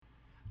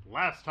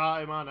Last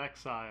time on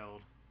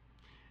Exiled,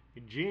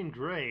 Jean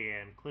Grey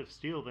and Cliff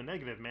Steele, the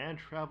Negative Man,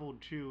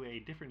 traveled to a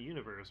different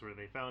universe where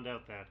they found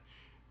out that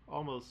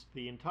almost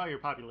the entire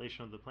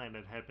population of the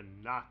planet had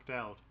been knocked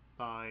out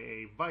by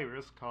a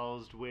virus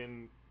caused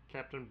when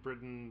Captain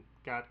Britain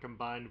got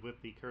combined with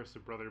the Curse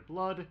of Brother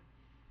Blood.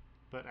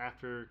 But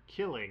after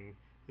killing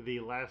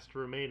the last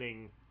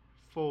remaining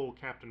full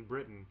Captain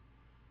Britain,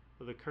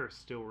 the curse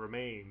still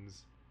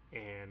remains,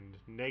 and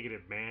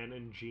Negative Man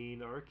and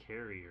Jean are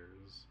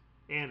carriers.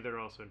 And they're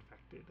also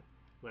infected.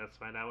 Let's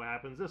find out what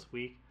happens this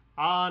week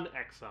on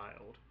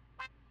Exiled.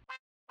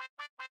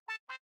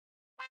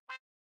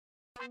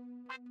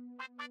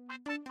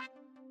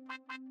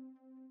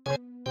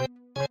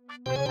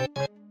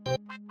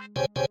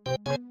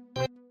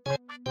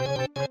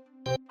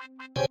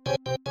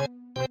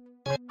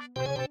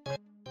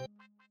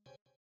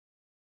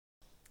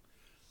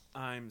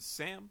 I'm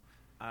Sam.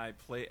 I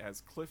play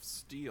as Cliff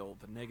Steele,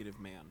 the Negative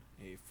Man,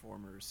 a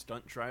former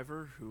stunt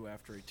driver who,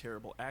 after a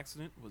terrible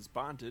accident, was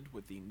bonded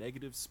with the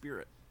negative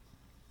spirit.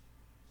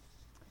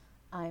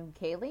 I'm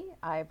Kaylee.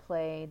 I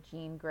play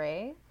Jean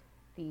Grey,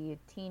 the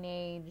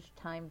teenage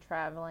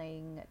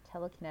time-traveling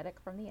telekinetic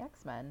from the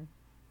X-Men.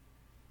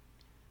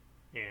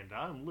 And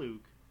I'm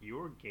Luke,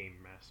 your game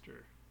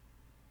master.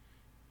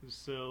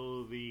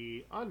 So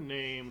the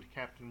unnamed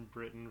Captain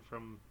Britain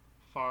from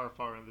far,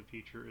 far in the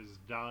future is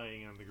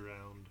dying on the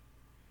ground.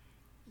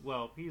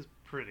 Well, he's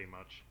pretty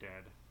much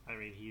dead. I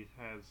mean, he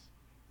has...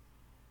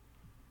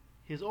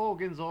 his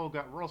organs all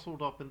got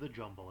rustled up in the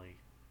jumbly.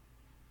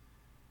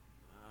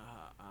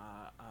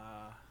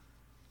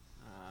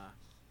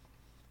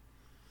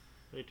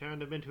 They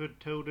turned him into a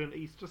toad and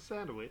Easter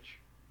sandwich.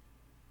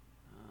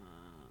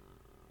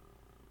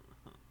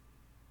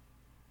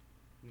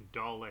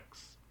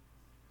 Daleks.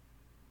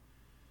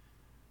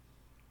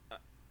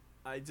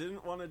 I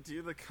didn't want to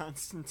do the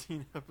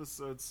Constantine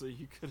episode, so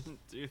you couldn't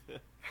do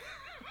that.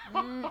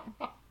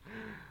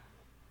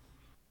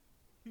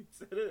 You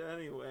did it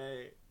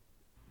anyway.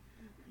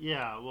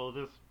 Yeah, well,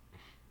 this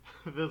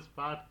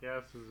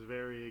podcast is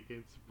very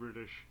against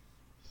British,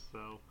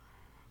 so...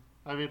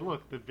 I mean,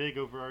 look, the big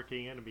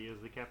overarching enemy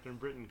is the Captain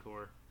Britain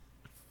Corps.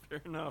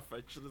 Fair enough,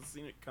 I should have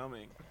seen it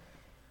coming.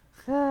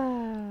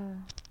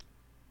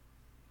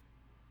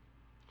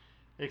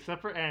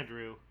 Except for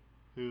Andrew,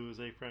 who's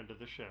a friend of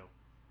the show.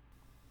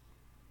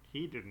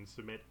 He didn't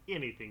submit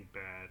anything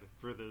bad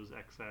for those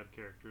XAD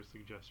character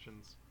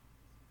suggestions.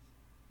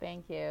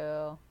 Thank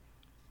you.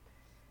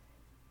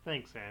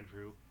 Thanks,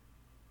 Andrew.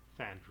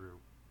 Fandrew.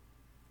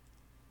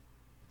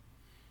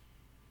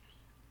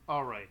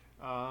 Alright,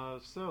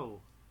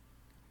 so...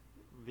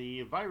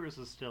 the virus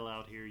is still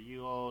out here.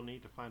 You all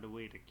need to find a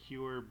way to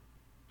cure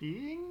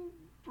being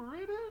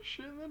British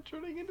and then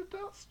turning into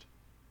dust.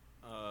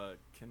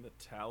 Can the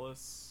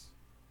Talus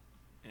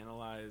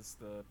analyze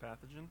the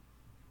pathogen?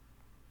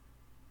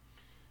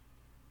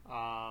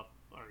 Are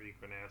you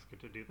going to ask it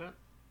to do that?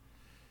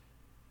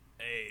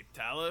 Hey,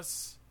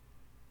 Talus?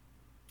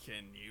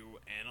 Can you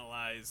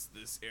analyze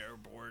this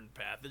airborne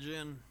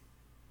pathogen?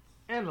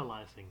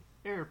 Analyzing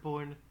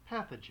airborne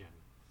pathogen.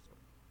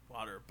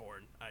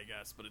 Waterborne, I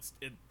guess, but it's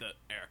in the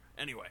air.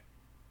 Anyway.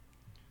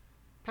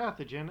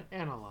 Pathogen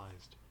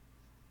analyzed.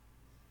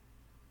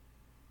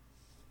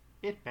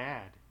 It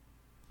bad.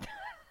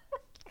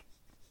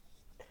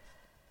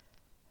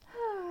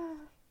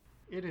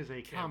 It is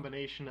a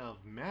combination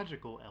of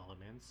magical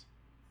elements,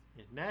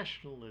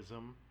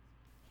 nationalism,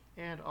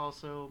 and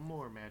also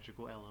more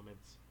magical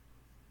elements.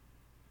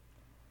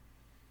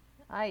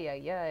 Ay,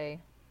 ay, ay.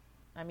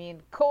 I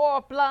mean,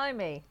 core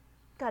blimey.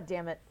 God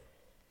damn it.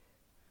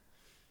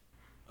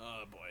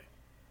 Oh, boy.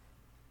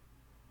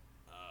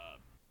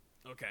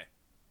 Okay.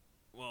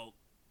 Well,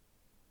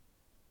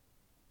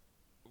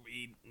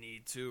 we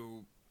need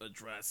to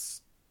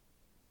address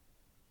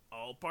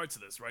all parts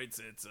of this, right?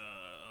 It's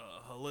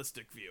a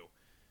holistic view.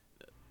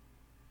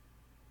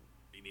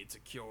 We need to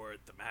cure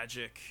the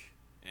magic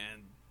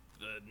and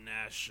the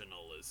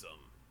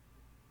nationalism.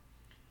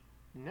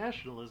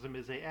 Nationalism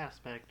is an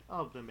aspect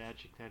of the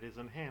magic that is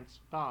enhanced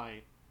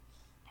by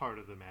part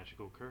of the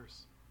magical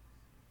curse.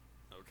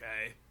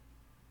 Okay.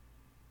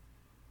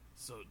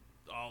 So,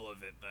 all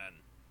of it, then?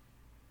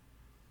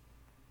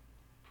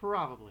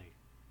 Probably.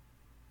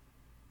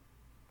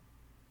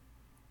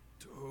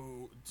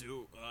 Do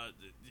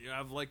you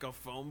have, like, a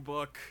phone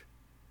book?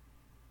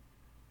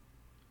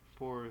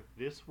 For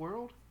this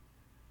world?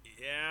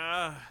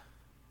 Yeah.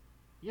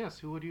 Yes,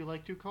 who would you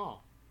like to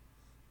call?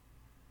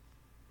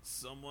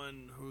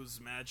 Someone who's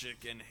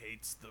magic and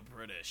hates the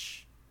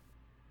British.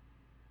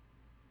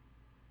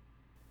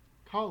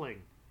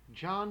 Calling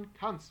John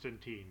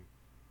Constantine.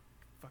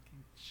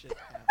 Fucking shit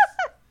ass.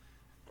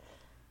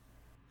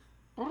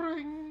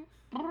 Bring,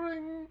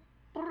 bring,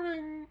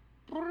 bring,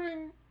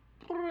 bring,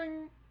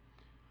 bring.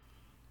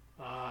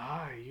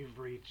 Hi, you've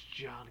reached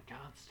John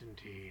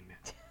Constantine.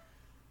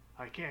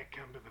 I can't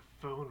come to the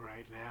phone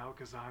right now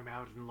because I'm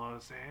out in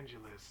Los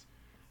Angeles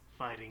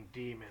fighting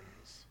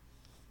demons.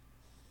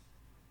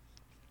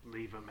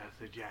 Leave a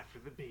message after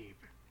the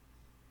beep.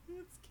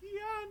 It's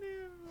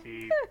Keanu.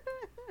 Beep,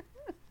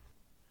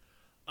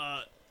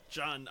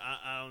 John,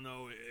 I don't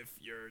know if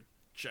you're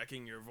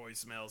checking your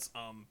voicemails,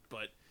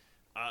 but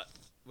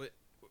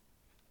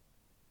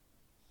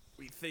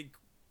we think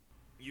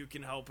you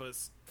can help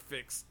us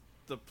fix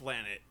the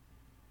planet.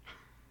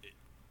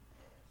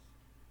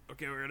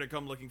 Okay, we're gonna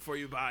come looking for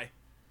you. Bye.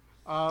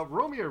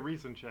 Roll me a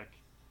reason check.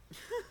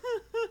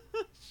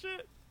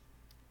 Shit.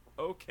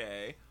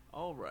 Okay.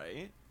 All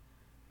right.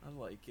 I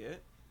like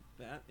it.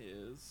 That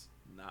is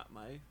not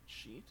my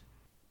sheet.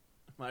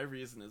 My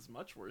reason is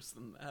much worse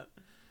than that.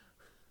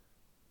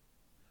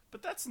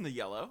 But that's in the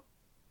yellow.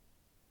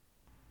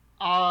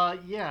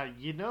 Yeah,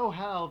 you know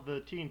how the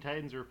Teen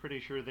Titans were pretty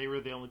sure they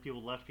were the only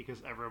people left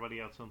because everybody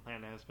else on the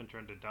planet has been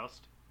turned to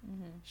dust?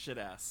 Mm-hmm. Shit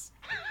ass.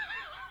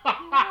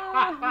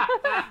 I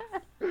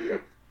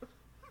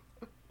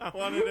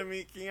wanted to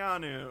meet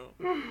Keanu.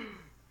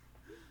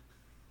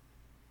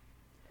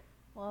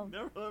 Well,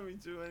 Never let me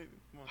do anything.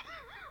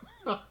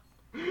 Come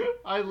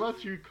I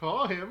let you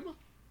call him.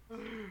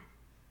 on.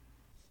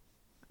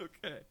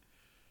 Okay.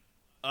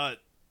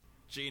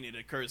 Gene, it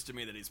occurs to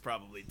me that he's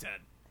probably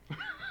dead.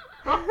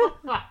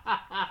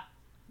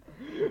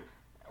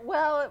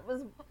 well, it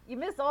was. You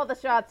miss all the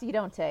shots you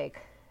don't take.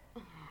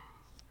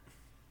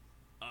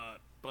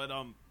 But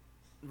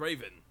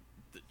Raven,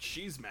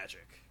 she's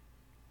magic.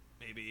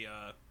 Maybe,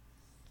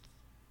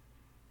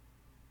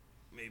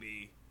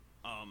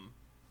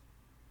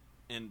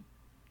 and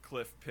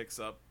Cliff picks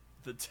up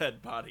the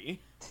dead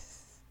body.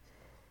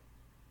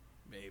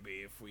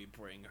 Maybe if we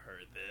bring her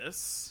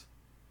this,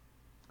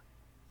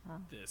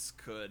 this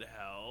could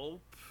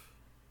help.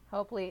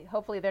 Hopefully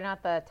they're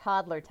not the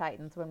toddler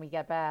Titans when we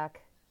get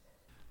back.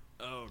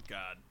 Oh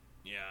God,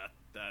 yeah,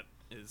 that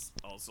is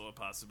also a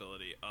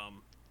possibility.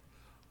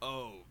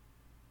 Oh,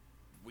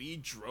 we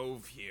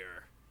drove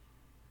here.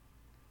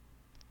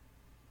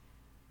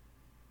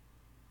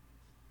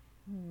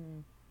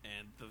 And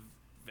the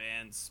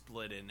van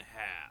split in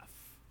half.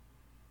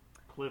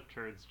 Cliff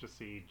turns to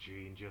see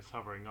Gene just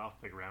hovering off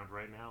the ground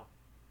right now.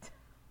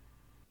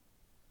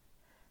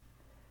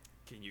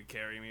 Can you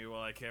carry me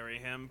while I carry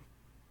him?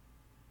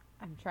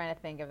 I'm trying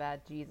to think of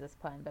that Jesus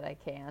pun, but I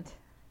can't.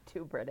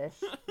 Too British.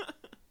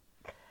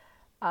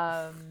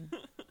 Hold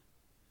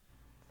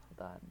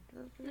on.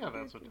 Yeah,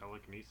 that's what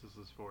telekinesis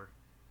is for.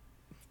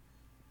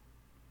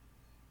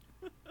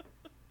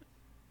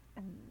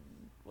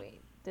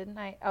 Wait, didn't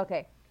I?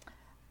 Okay.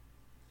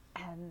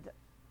 And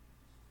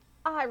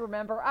I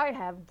remember I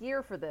have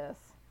gear for this.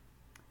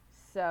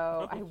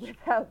 So I whip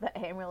out the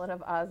Amulet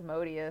of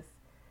Osmodius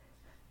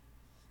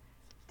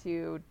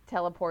to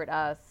teleport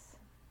us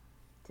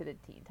to the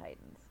Teen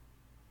Titans.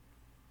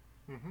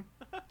 Mm-hmm.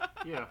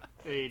 Yeah,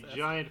 a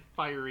giant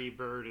fiery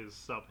bird is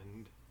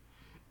summoned,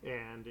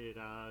 and it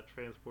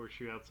transports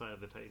you outside of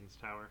the Titans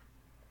Tower.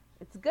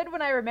 It's good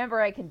when I remember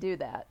I can do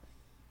that.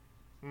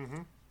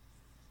 Mm-hmm.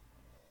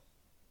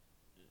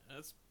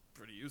 That's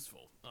pretty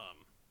useful.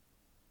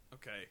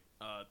 Okay.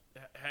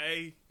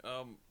 Hey,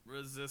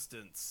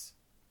 Resistance.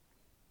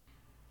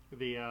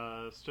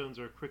 The stones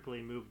are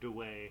quickly moved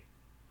away.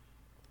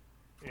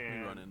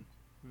 And We run in.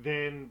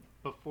 then,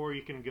 before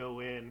you can go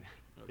in,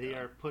 they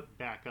are put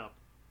back up.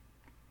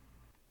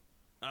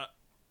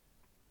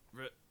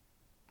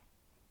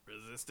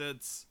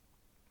 Resistance.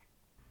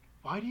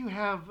 Why do you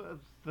have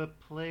the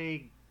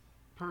plague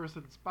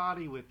person's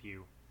body with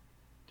you?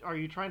 Are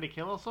you trying to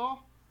kill us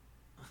all?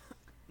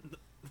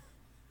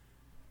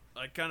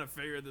 I kind of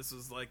figured this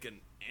was like an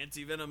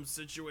anti-venom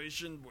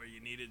situation where you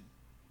needed,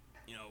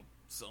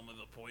 some of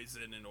the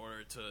poison in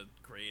order to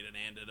create an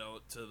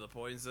antidote to the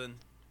poison.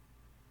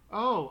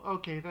 Oh,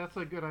 okay, that's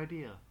a good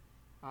idea.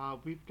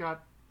 We've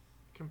got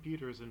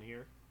computers in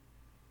here.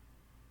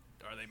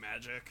 Are they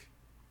magic?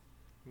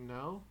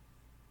 No?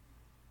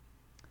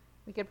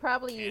 We could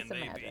probably use Can some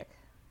they be? magic.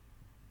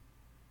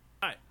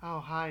 Hi. Oh,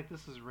 hi,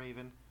 this is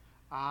Raven.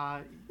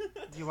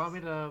 You want me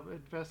to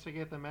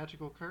investigate the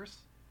magical curse?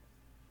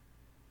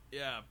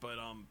 Yeah, but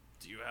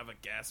do you have a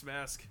gas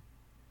mask?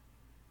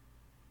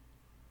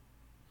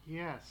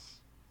 Yes.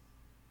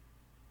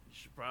 You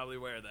should probably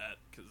wear that,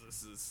 because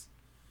this is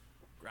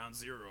ground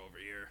zero over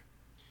here.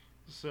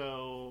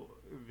 So,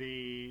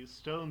 the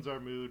stones are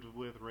moved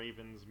with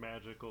Raven's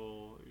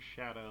magical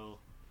shadow,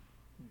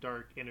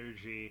 dark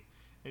energy,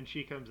 and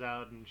she comes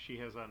out and she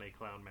has on a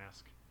clown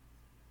mask.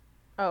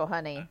 Oh,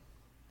 honey.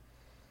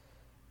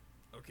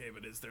 Okay,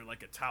 but is there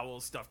like a towel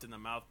stuffed in the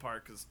mouth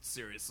part? Because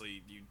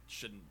seriously, you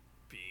shouldn't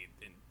be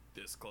in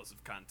this close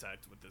of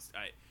contact with this.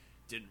 I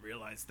didn't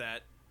realize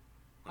that.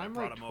 when I I'm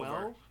brought like him 12?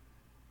 over.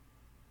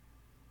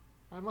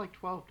 I'm like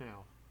 12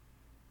 now.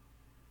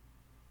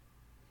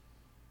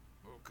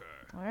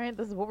 Okay. All right,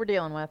 this is what we're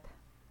dealing with.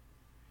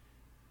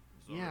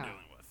 That's what Yeah. we're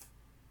dealing with.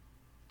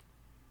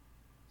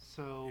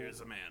 So... Here's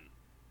a man.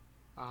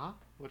 Uh-huh.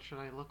 What should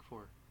I look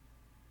for?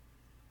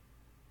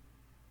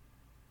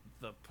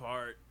 The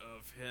part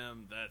of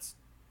him that's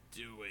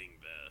doing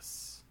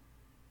this.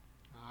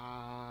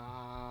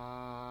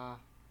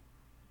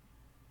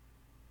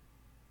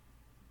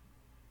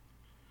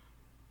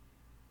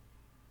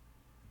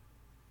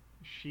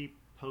 She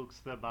pokes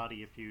the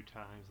body a few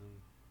times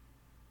and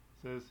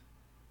says,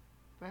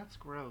 That's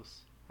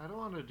gross. I don't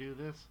want to do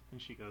this. And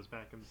she goes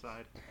back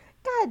inside.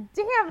 God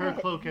damn Her it!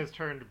 cloak has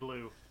turned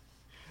blue.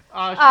 She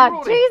Ah,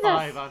 rolled Jesus.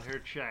 a 5 on her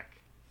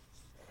check.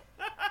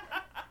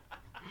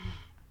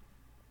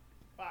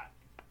 Fuck.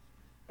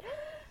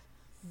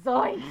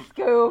 Zoink,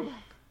 Scoob!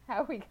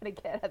 How are we gonna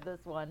get at this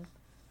one?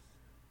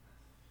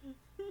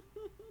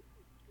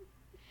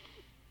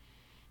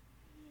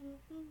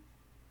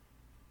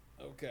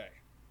 Okay.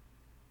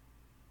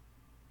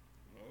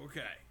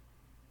 Okay.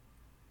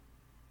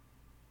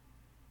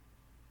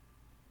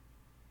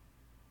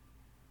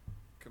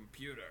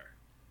 Computer.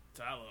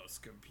 Talos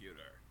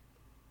computer.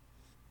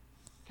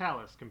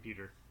 Talus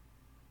computer.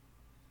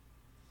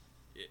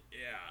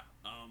 Yeah.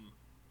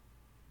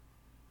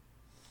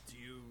 Do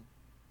you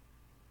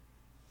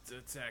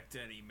detect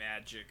any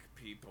magic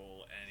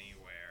people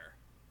anywhere?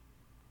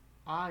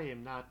 I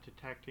am not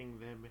detecting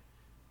them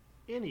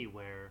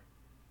anywhere.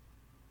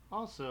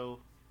 Also,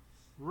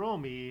 roll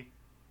me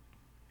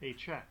a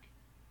check.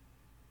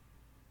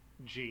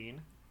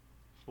 Gene,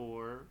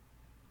 for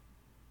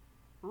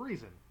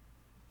reason.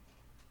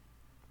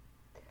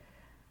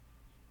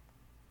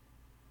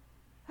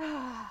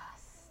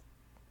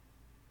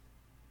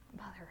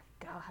 Mother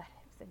of God,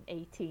 it was an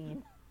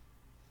 18.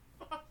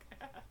 Fuck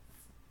ass.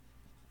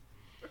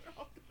 We're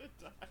all gonna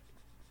die.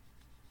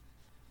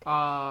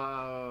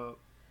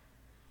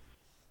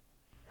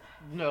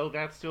 No,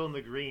 that's still in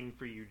the green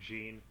for you,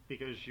 Gene,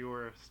 because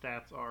your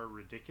stats are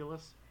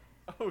ridiculous.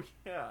 Oh,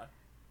 yeah.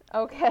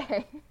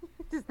 Okay.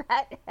 Does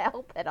that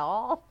help at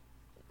all?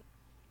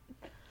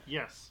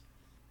 Yes.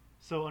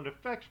 So an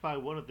effect by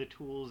one of the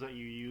tools that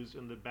you used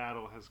in the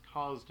battle has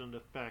caused an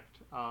effect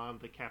on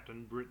the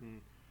Captain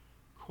Britain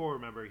core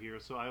member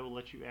here, so I will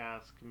let you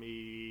ask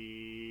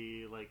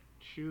me, like,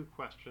 2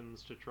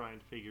 questions to try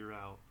and figure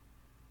out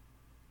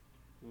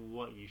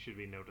what you should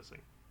be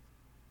noticing.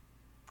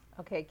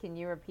 Okay, can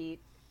you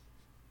repeat?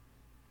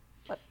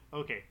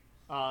 Okay.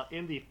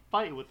 In the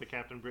fight with the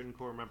Captain Britain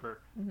core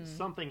member,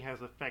 something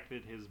has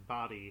affected his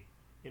body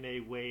in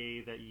a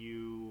way that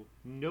you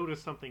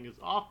notice something is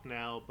off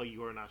now, but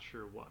you are not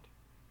sure what.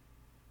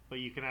 But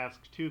you can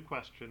ask 2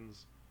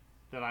 questions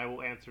that I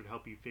will answer to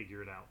help you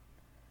figure it out.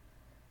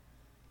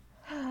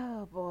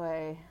 Oh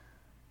boy.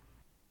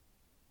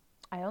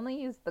 I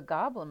only used the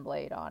Goblin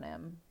Blade on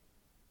him.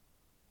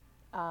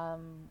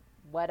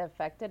 What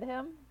affected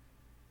him?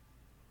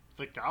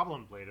 The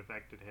Goblin Blade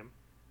affected him.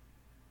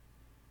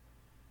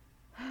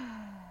 God,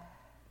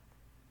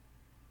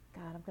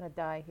 I'm gonna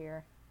die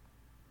here.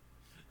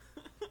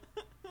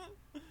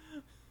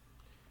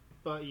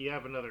 But you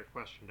have another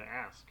question to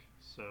ask,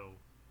 so...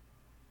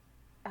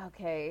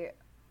 Okay.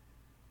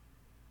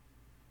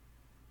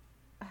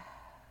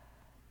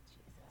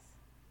 Jesus.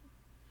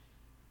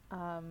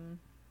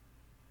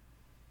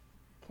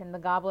 Can the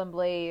Goblin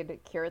Blade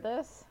cure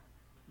this?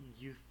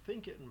 You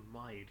think it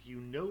might. You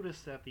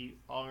notice that the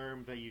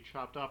arm that you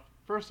chopped off...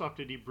 First off,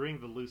 did you bring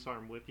the loose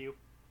arm with you?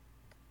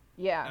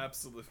 Yeah.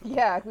 Absolutely.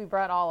 Yeah, we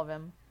brought all of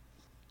him.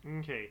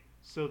 Okay,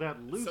 so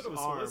that loose Said it was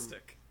arm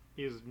holistic.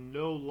 is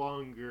no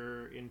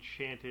longer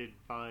enchanted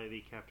by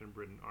the Captain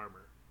Britain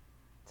armor.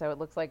 So it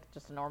looks like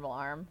just a normal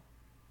arm.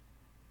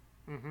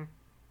 Mm-hmm.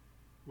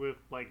 With,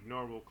 like,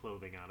 normal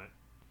clothing on it.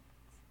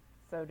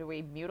 So do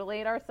we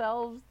mutilate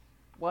ourselves?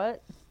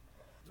 What?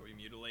 Do we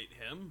mutilate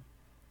him?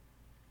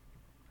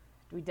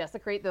 Do we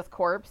desecrate this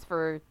corpse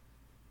for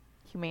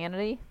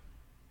humanity?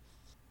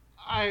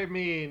 I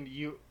mean,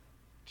 you...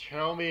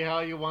 Tell me how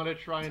you want to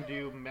try and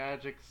do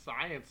magic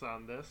science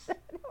on this. I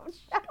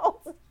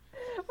don't know.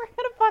 We're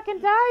gonna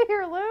fucking die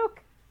here,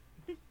 Luke.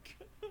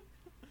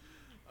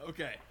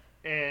 Okay.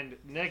 And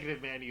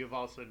Negative Man, you've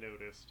also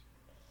noticed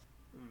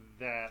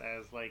that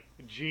as, like,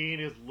 Gene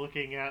is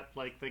looking at,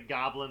 like, the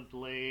Goblin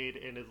Blade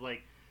and is,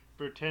 like,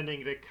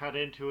 pretending to cut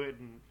into it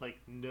and, like,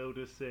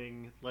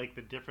 noticing, like,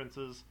 the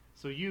differences.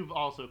 So you've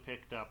also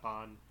picked up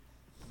on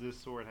this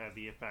sword had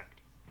the effect.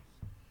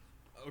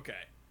 Okay.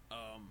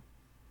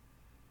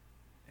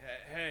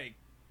 Hey,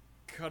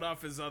 cut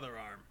off his other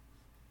arm.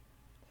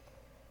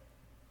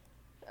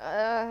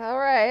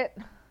 Alright.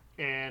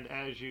 And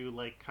as you,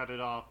 like, cut it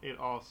off, it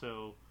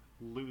also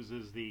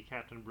loses the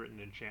Captain Britain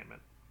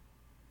enchantment.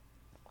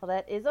 Well,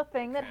 that is a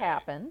thing that Okay.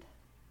 happened.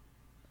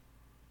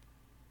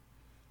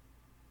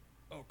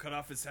 Oh, cut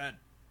off his head.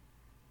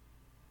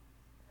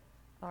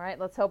 Alright,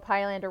 let's hope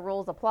Highlander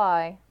rules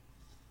apply.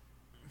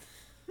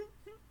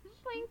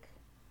 Blink.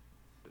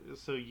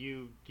 So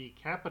you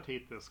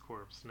decapitate this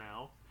corpse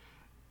now,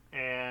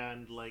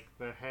 and, like,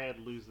 the head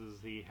loses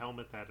the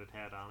helmet that it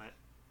had on it.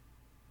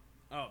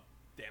 Oh,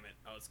 damn it.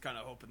 I was kind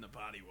of hoping the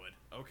body would.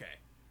 Okay.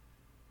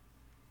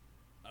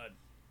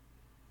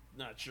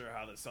 Not sure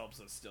how this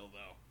helps us still,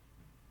 though.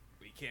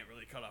 We can't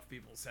really cut off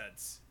people's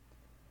heads.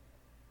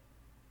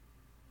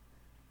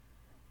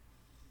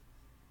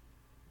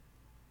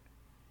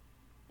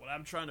 What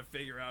I'm trying to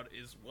figure out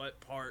is what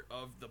part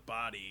of the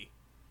body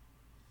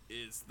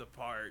is the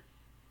part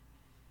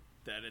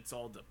that it's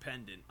all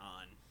dependent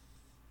on.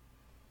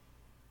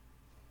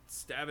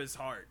 Stab his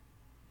heart.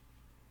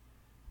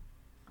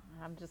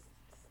 I'm just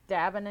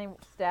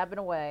stabbing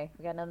away.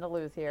 We got nothing to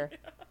lose here.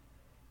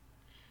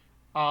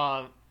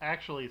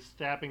 Actually,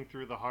 stabbing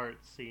through the heart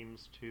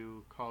seems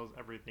to cause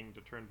everything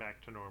to turn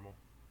back to normal.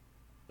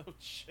 Oh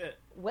shit.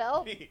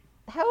 Well, Wait,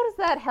 how does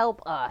that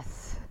help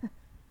us?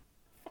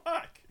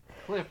 fuck.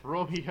 Cliff,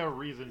 roll me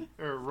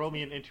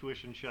an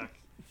intuition check.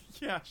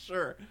 Yeah,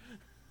 sure.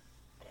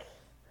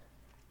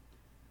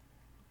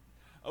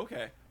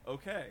 Okay.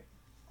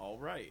 All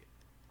right.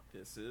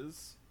 This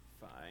is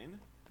fine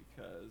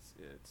because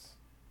it's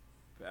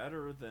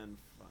better than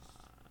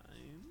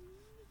fine.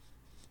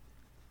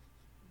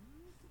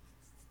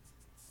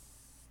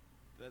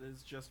 That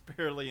is just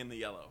barely in the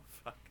yellow.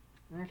 Fuck.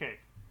 Okay.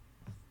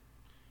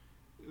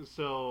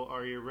 So,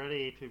 are you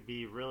ready to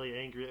be really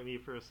angry at me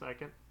for a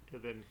second?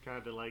 And then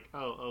kind of like,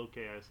 oh,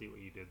 okay, I see what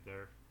you did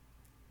there.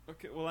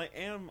 Okay, well, I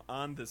am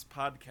on this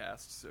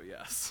podcast, so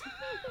yes.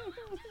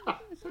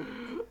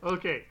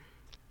 Okay.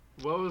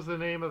 What was the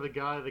name of the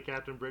guy the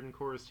Captain Britain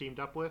Corps is teamed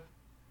up with?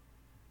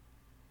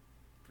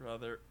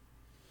 Brother.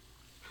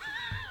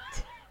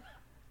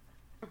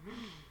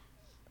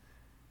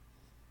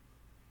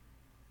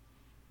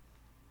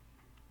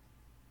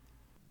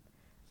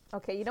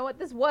 Okay, you know what?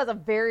 This was a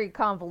very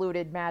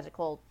convoluted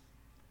magical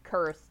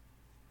curse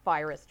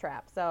virus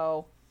trap.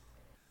 So,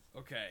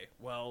 Okay,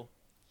 well,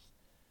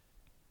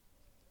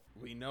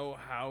 we know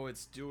how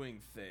it's doing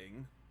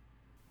thing.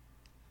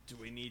 Do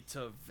we need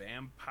to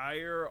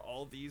vampire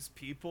all these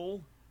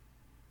people?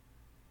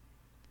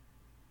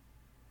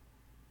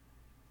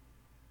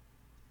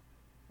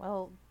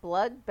 well,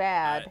 blood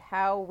bad. I-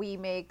 How we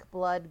make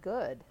blood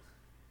good?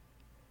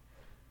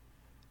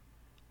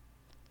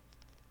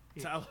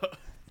 Tell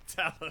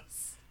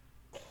us.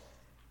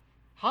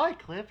 Hi,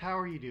 Cliff. How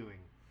are you doing?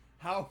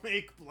 How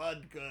make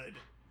blood good?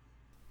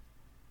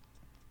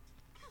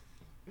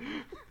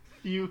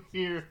 You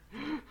hear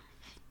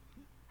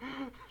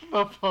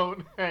the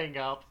phone hang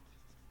up.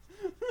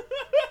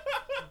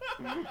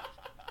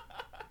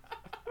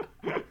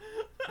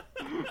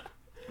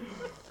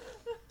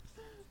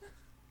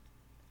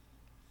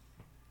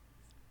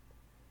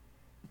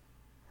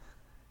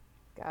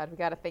 God, we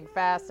got to think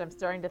fast. I'm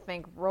starting to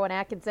think Rowan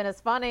Atkinson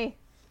is funny.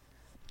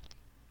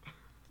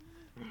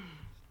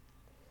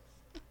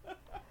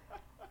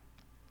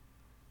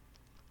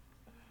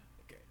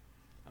 Okay.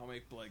 How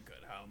make blood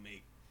good? How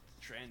make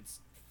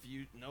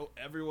transfuse? No,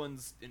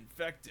 everyone's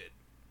infected.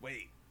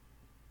 Wait.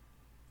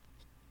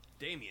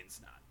 Damien's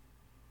not.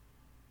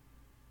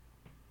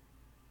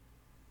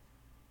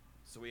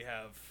 So we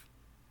have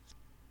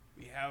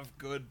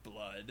good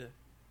blood.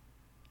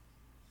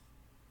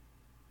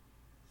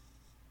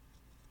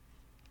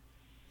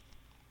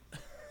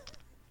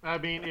 I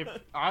mean, if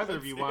either of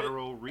That's you want to it.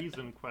 roll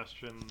reason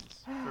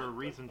questions or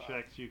reason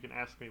checks, you can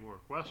ask me more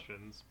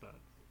questions, but...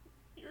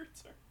 Your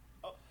turn.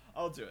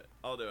 I'll do it.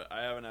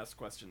 I haven't asked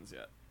questions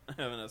yet.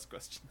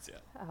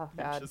 Oh,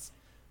 God. Just-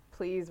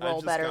 Please I roll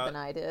just better got- than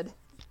I did.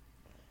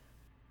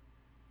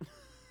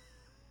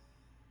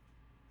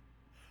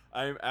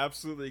 I'm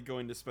absolutely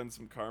going to spend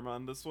some karma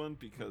on this one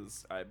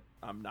because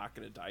I'm not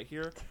going to die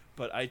here.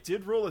 But I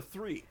did roll a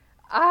 3.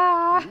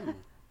 Ah! Ooh.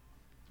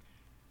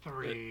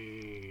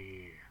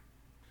 3.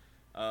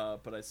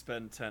 But I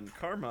spend 10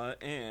 karma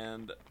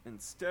and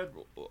instead...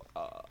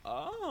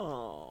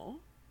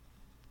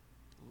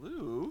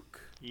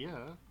 Luke,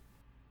 Yeah.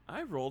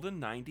 I rolled a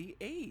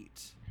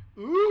 98.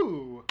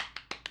 Ooh!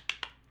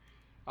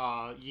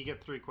 You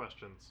get 3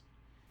 questions.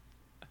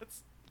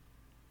 That's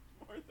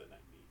more than I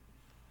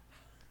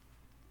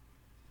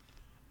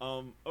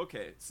need.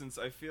 Okay, since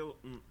I feel...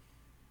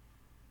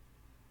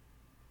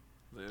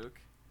 Luke,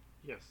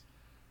 Yes.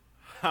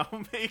 how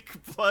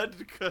make blood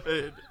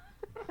good?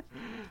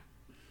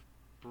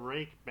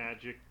 Break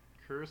magic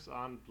curse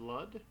on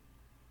blood?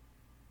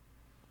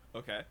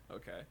 Okay.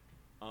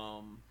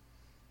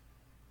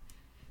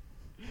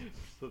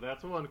 So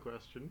that's one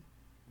question.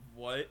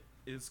 What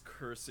is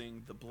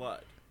cursing the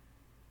blood?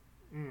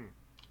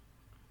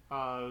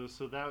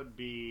 So that would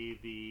be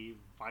the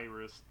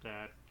virus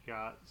that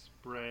got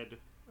spread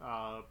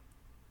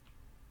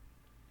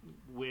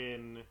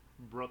when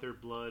Brother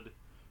Blood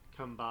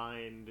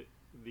combined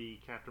the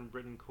Captain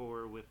Britain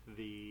Corps with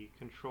the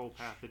control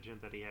pathogen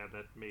that he had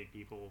that made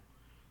people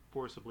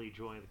forcibly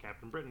join the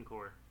Captain Britain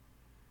Corps.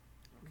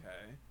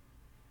 Okay.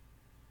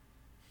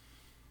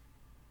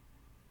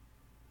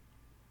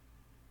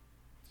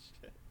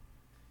 Shit.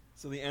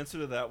 So the answer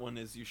to that one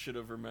is you should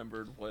have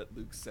remembered what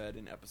Luke said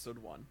in episode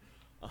 1.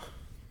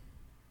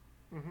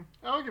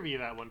 I'll give you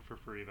that one for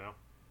free, though.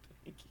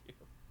 Thank you.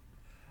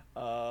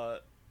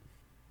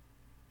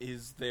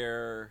 Is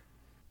there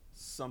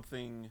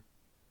something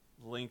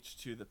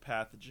linked to the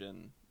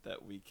pathogen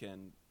that we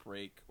can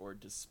break or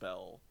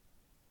dispel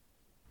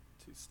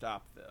to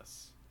stop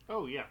this?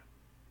 Oh, yeah.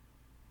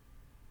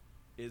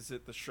 Is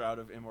it the Shroud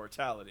of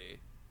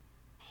Immortality?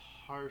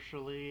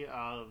 Partially.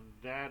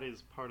 That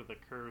is part of the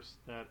curse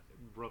that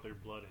Brother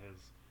Blood has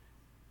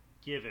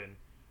given.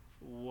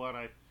 What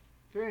I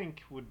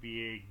think would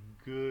be a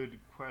good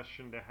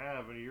question to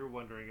have, and you're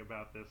wondering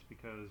about this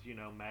because,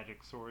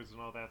 magic swords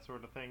and all that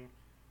sort of thing.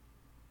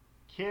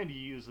 can you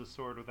use the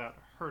sword without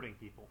hurting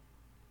people?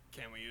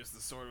 Can we use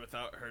the sword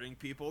without hurting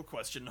people?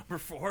 Question number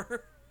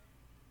 4.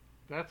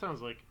 That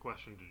sounds like a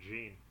question to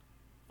Gene.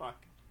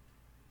 Fuck.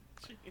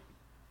 Gene.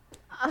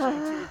 Do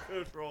a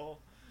good roll.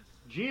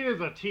 Gene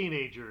is a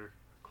teenager,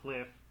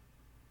 Cliff.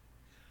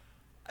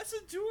 I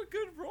said do a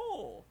good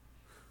roll.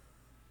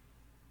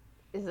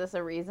 Is this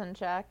a reason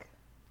check?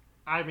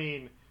 I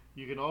mean,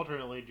 you can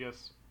alternately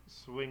just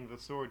swing the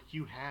sword.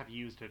 You have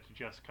used it to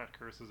just cut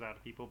curses out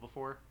of people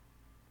before.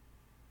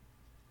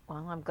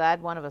 Well, I'm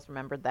glad one of us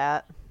remembered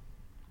that.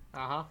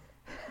 Uh-huh.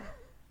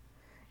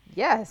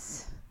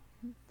 Yes.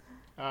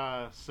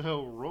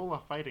 So roll a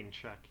fighting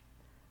check.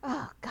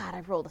 Oh, God,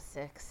 I've rolled a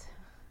 6.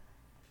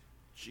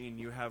 Gene,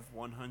 you have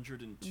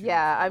 102.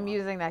 Yeah, karma. I'm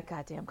using that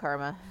goddamn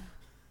karma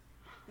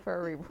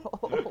for a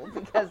reroll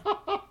because...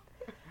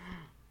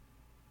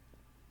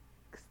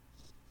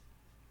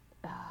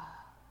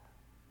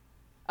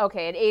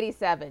 Okay, an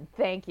 87.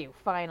 Thank you,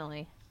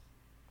 finally.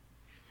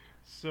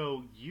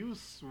 So you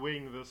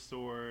swing the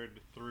sword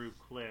through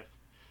Cliff,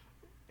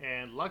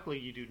 and luckily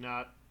you do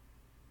not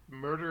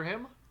murder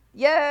him,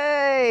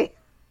 Yay!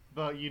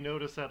 but you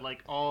notice that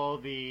like all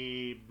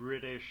the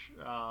British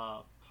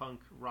punk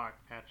rock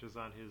patches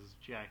on his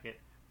jacket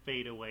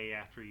fade away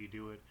after you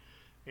do it,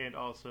 and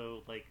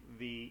also like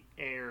the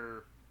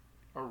air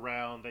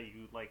around that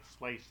you like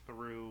slice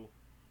through,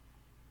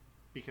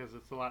 because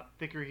it's a lot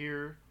thicker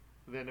here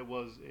than it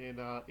was in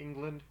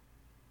England,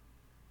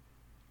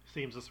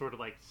 seems to sort of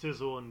like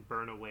sizzle and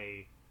burn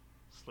away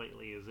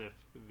slightly, as if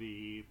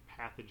the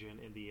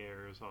pathogen in the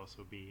air is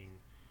also being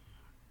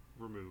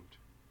removed.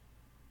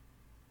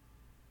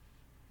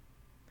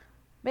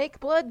 Make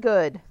blood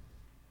good.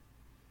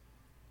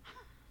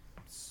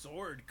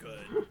 Sword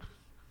good.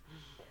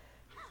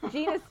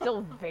 Gene is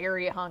still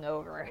very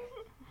hungover.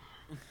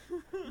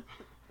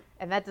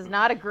 And that does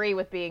not agree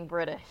with being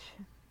British.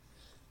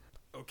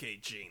 Okay,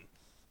 Gene.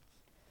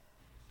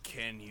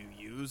 Can you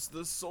use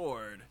the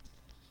sword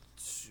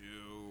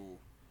to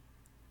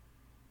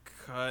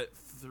cut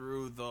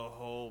through the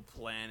whole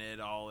planet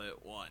all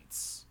at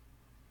once?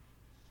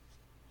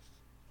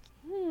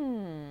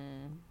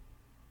 It's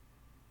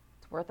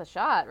worth a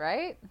shot,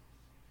 right?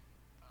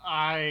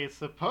 I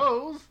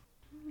suppose.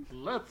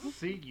 Let's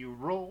see you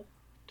roll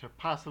to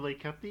possibly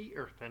cut the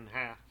earth in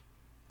half.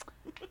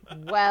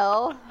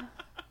 Well,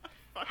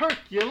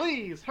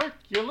 Hercules!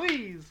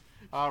 Hercules!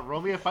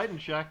 Roll me a fighting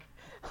check.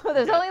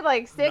 there's Yeah, only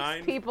like 6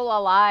 9. people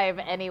alive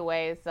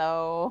anyway,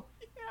 so...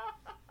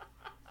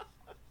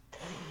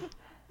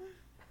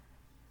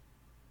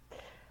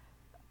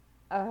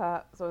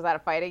 So was that a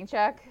fighting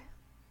check?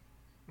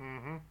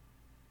 Mm-hmm.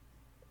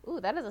 Ooh,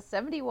 that is a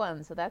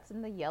 71, so that's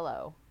in the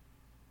yellow.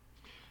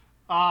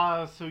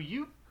 So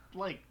you,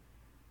 like,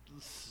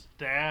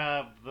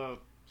 stab the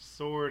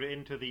sword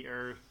into the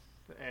earth,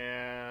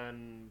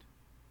 and,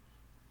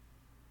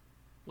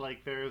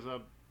 like, there's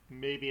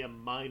maybe a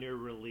minor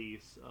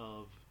release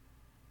of,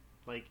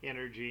 like,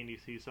 energy, and you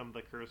see some of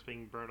the curse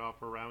being burned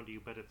off around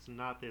you, but it's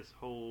not this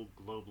whole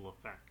global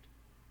effect.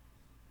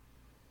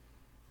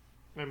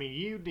 I mean,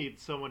 you need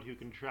someone who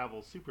can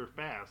travel super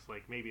fast,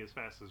 like maybe as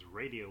fast as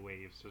radio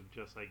waves, to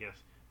just, I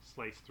guess,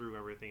 slice through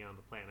everything on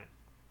the planet.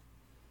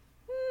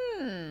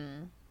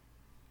 I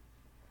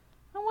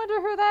wonder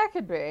who that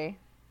could be.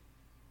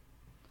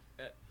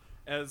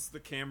 As the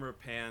camera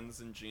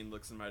pans and Gene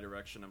looks in my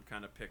direction, I'm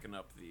kind of picking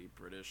up the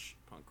British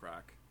punk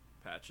rock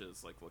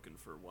patches, like looking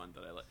for one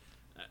that I like.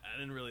 I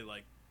didn't really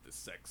like the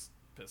Sex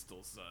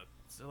Pistols.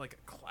 Is there like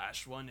a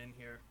Clash one in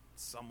here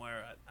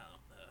somewhere? I don't know.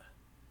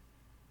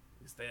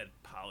 At least they had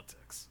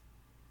politics.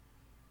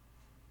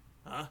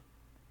 Huh?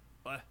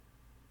 What?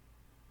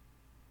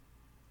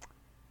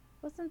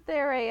 Wasn't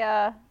there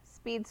a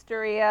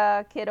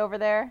speedstery kid over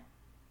there?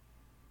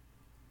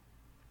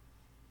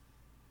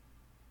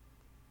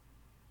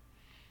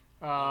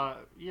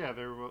 Yeah,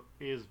 there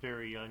is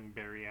very young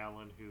Barry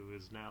Allen, who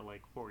is now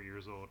like 4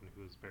 years old and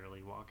who is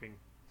barely walking.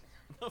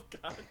 Oh,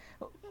 God.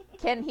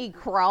 Can he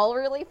crawl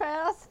really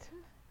fast?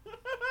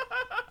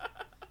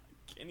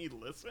 Can he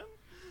listen?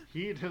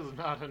 He does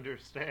not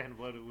understand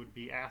what it would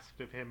be asked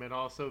of him, and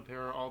also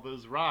there are all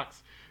those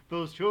rocks.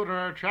 Those children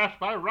are trapped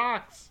by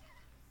rocks!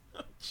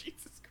 Oh,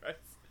 Jesus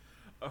Christ.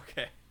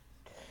 Okay.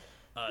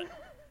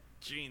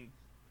 Gene,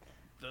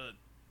 the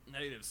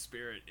negative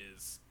spirit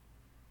is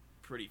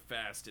pretty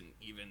fast and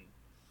even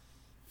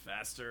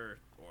faster,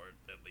 or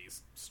at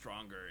least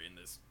stronger, in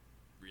this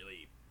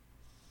really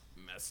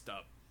messed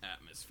up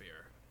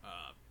atmosphere.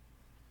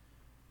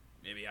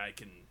 Maybe I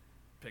can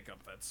pick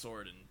up that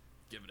sword and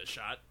give it a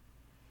shot.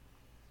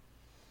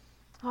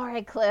 All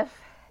right,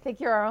 Cliff. I think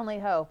you're our only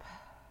hope.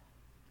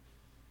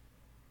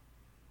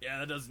 Yeah,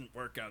 that doesn't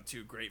work out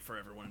too great for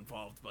everyone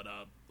involved, but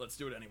let's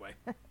do it anyway.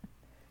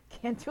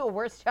 Can't do a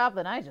worse job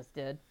than I just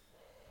did.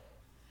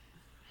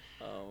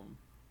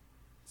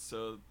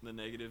 So the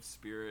negative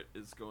spirit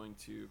is going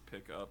to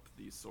pick up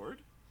the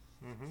sword.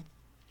 Mm-hmm.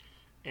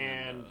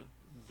 And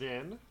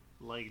then,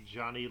 like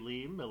Johnny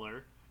Lee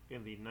Miller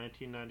in the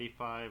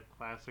 1995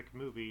 classic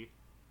movie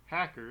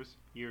Hackers,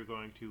 you're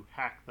going to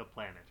hack the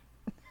planet.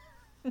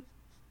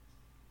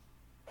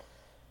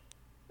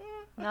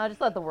 No,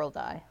 just let the world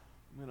die.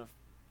 I'm gonna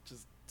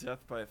just death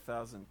by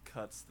 1,000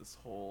 cuts this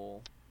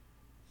whole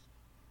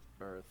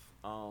Earth.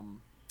 So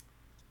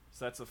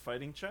that's a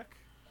fighting check?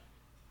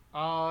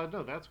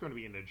 No, that's going to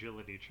be an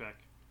agility check.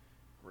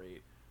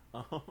 Great.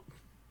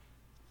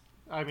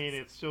 I mean,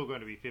 it's still going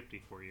to be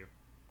 50 for you.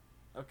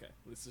 Okay,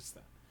 it's just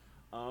that.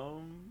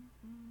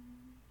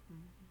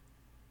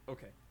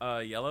 Okay.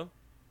 Yellow?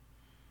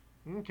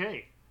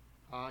 Okay.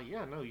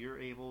 Yeah, no, you're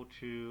able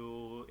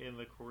to, in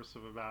the course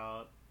of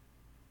about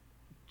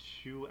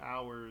 2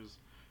 hours,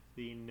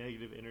 the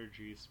negative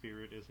energy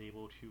spirit is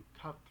able to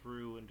cut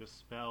through and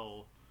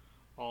dispel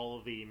all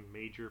of the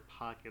major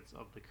pockets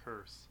of the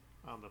curse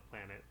on the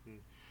planet. And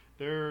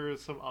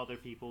there's some other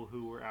people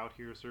who were out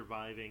here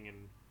surviving in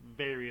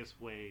various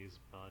ways,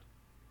 but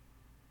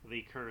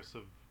the curse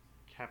of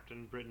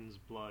Captain Britain's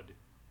blood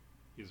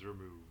is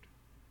removed.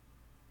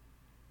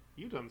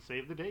 You done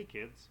saved the day,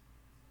 kids.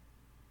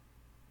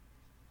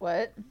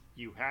 What?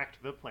 You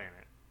hacked the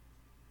planet.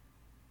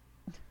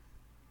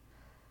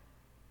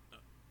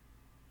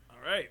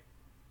 Alright.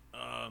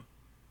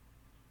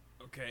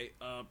 Okay,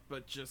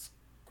 but just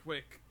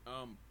quick,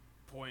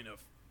 point of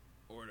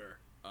order.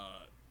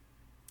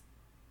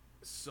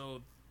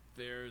 So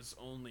there's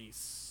only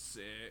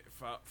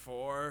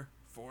four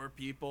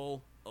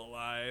people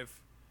alive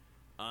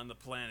on the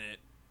planet,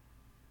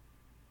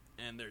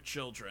 and their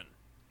children.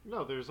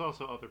 No, there's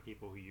also other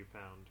people who you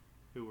found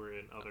who were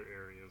in other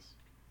areas.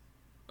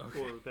 Okay.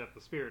 Or that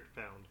the spirit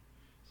found.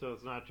 So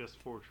it's not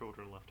just 4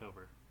 children left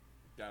over.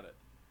 Got it.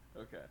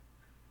 Okay.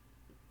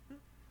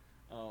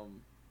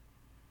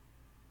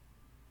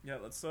 Yeah,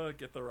 let's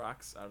get the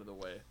rocks out of the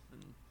way.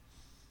 And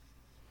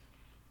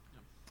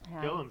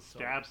Yeah, Go and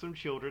stab some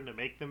children to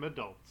make them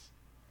adults.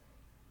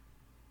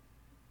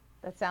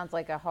 that sounds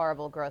like a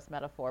horrible, gross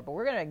metaphor, but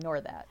we're going to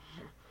ignore that.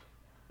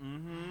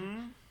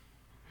 Mm-hmm.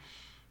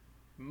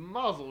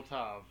 Mazel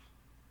tov.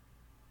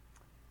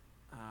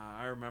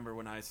 I remember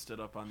when I stood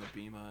up on the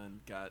bema and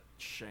got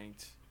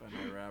shanked by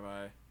my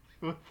rabbi.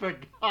 With the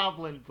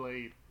goblin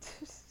blade.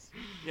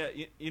 Yeah,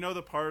 you know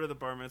the part of the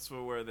bar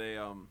mitzvah where they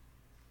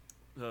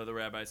the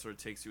rabbi sort of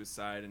takes you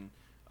aside and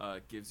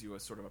gives you a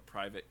sort of a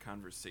private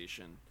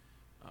conversation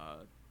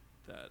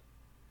that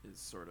is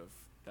sort of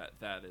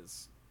that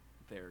is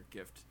their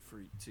gift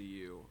to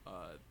you.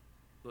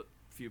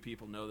 Few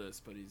people know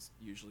this, but he's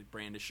usually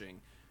brandishing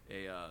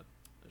a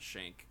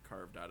shank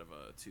carved out of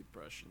a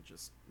toothbrush and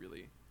just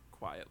really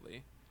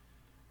quietly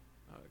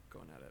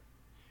going at it.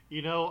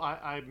 You know,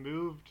 I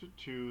moved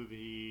to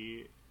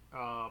the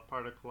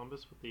part of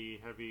Columbus with the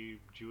heavy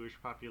Jewish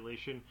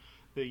population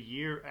the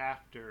year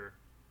after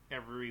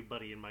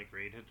everybody in my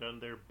grade had done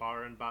their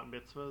bar and bat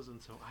mitzvahs,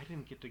 and so I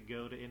didn't get to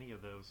go to any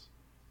of those.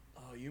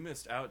 Oh, you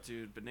missed out,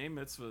 dude. B'nai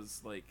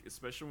mitzvahs, like,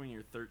 especially when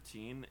you're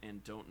 13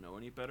 and don't know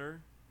any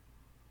better.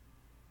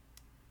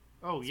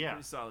 Oh, It's yeah. a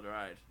pretty solid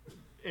ride.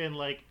 And,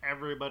 like,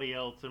 everybody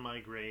else in my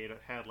grade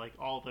had, like,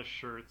 all the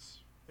shirts,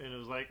 and it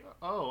was like,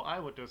 oh, I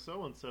went to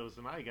so-and-so's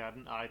and I got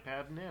an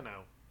iPad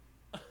Nano.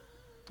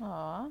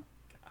 Aw. God.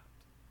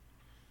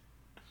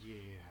 Yeah.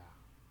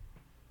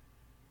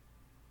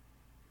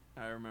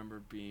 I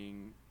remember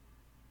being,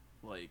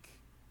 like,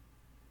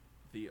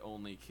 the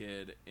only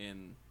kid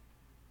in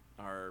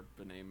our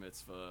B'nai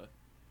Mitzvah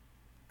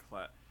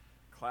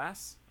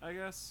class, I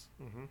guess.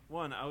 Mm-hmm.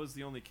 1, I was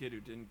the only kid who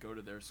didn't go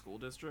to their school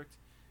district,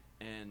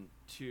 and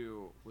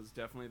 2, was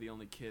definitely the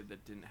only kid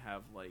that didn't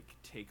have, like,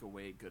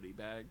 takeaway goodie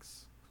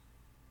bags.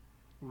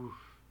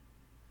 Oof.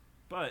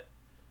 But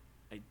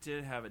I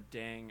did have a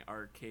dang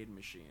arcade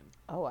machine.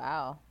 Oh,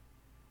 wow.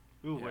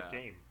 Ooh, Yeah. what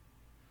game?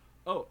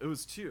 Oh, it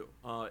was 2.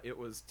 It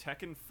was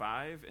Tekken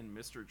 5 and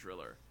Mr.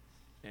 Driller.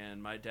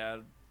 And my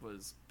dad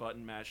was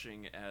button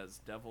mashing as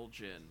Devil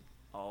Jin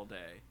all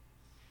day.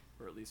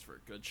 Or at least for a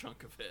good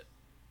chunk of it.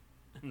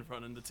 And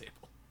running the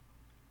table.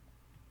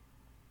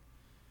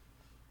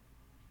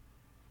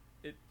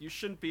 You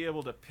shouldn't be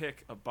able to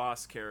pick a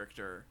boss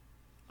character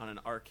on an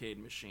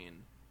arcade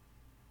machine.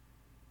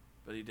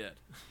 But he did.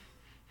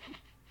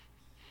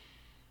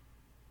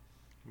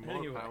 More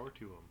Anyway. power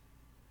to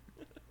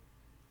him.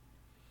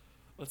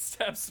 Let's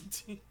stab some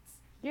teens.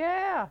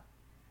 Yeah.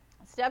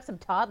 Stab some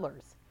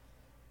toddlers.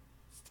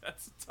 Stab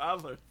some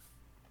toddlers.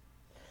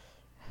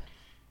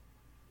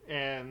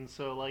 And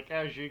so, like,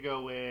 as you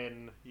go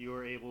in, you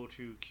are able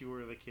to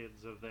cure the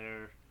kids of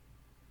their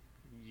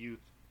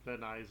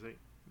euthanizing.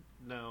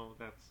 No,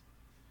 that's...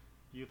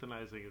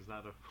 Euthanizing is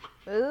not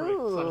a...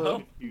 Ooh. Right,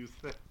 so use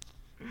that.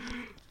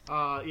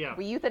 Yeah.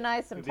 We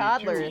euthanized some The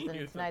toddlers two-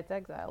 and tonight's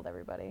exiled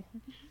everybody.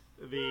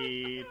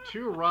 The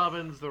 2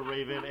 Robins, the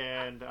Raven,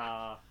 and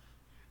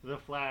the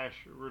Flash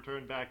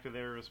return back to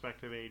their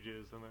respective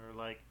ages, and they're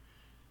like,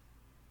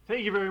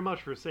 thank you very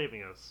much for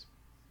saving us.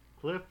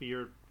 Cliff,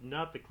 you're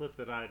not the Cliff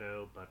that I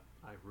know, but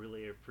I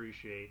really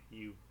appreciate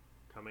you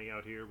coming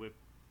out here with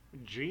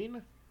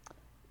Jean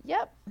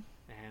Yep.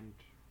 and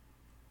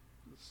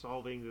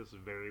solving this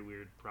very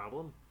weird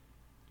problem.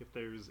 If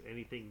there's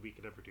anything we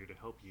could ever do to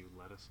help you,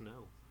 let us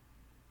know.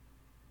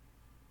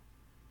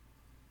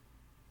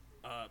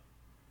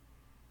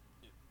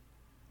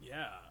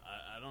 Yeah,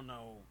 don't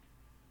know.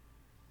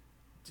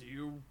 Do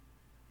you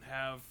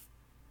have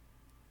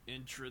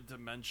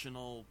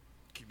intradimensional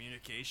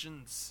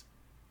communications?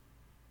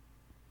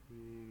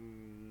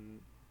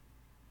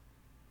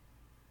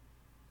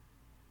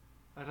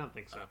 I don't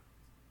think so.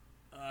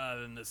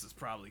 Then this is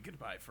probably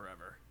goodbye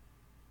forever.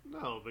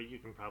 No, but you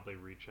can probably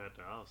reach out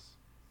to us.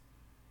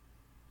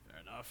 Fair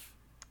enough.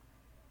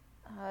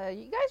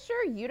 You guys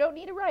sure you don't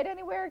need to ride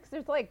anywhere? Because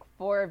there's like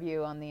 4 of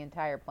you on the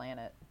entire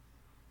planet.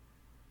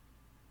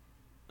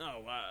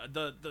 No,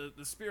 the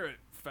spirit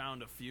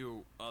found a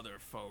few other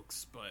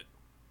folks, but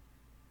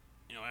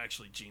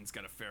actually, Gene's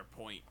got a fair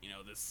point.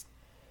 This,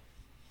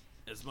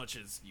 as much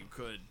as you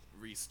could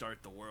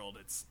restart the world,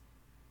 it's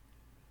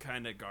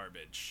kind of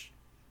garbage.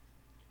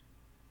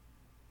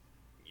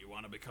 You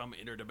want to become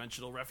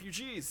interdimensional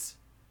refugees?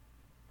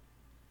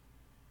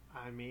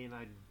 I mean,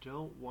 I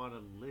don't want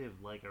to live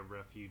like a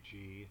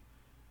refugee,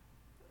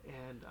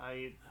 and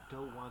I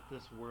don't want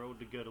this world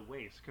to go to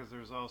waste, because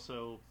there's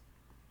also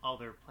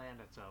other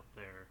planets out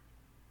there.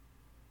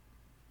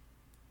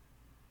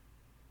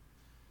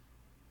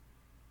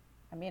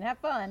 I mean, have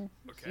fun.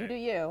 Okay. You do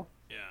you.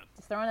 Yeah.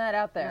 Just throwing that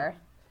out there.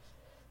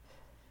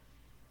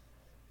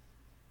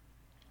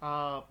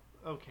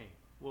 Okay.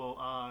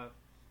 Well,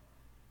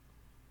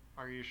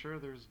 are you sure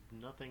there's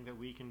nothing that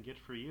we can get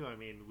for you? I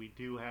mean, we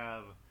do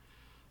have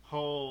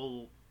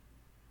whole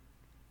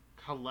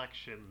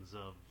collections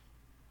of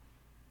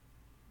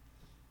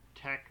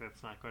tech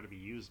that's not going to be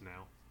used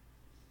now.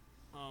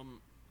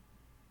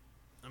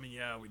 I mean,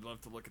 yeah, we'd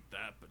love to look at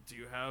that, but do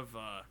you have,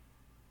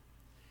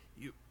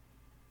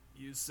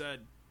 you said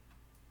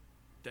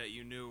that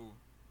you knew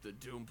the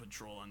Doom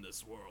Patrol on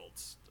this world.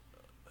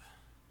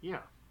 Yeah.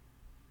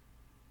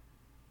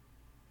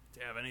 Do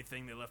you have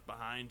anything they left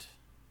behind?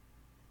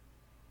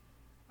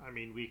 I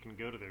mean, we can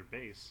go to their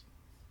base.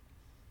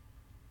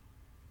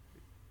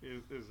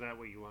 Is that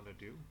what you want to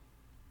do?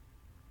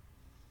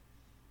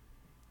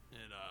 It,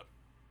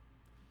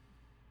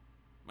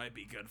 might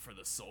be good for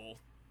the soul,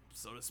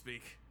 so to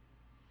speak.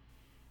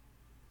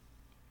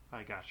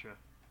 I gotcha.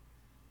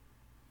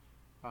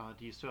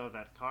 Do you still have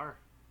that car?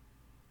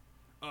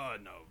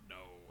 No.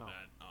 Oh.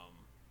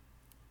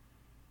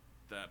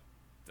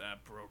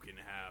 That broke in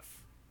half.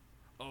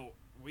 Oh,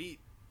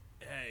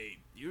 hey,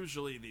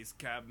 usually these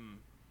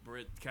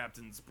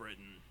Captain's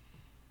Britain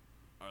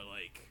are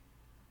like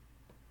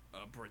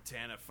a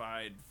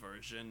Britannified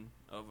version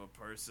of a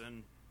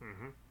person.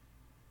 Mm-hmm.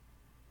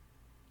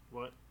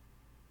 What?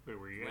 Wait,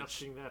 were you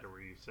asking that, or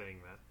were you saying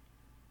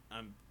that?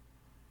 I'm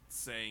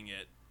saying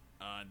it,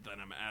 then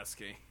I'm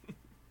asking.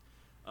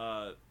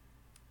 And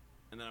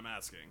then I'm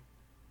asking,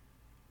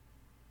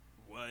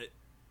 what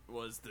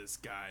was this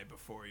guy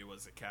before he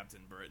was a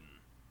Captain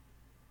Britain?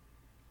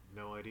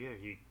 No idea.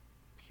 He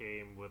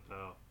came with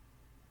a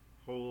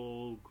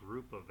whole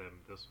group of them.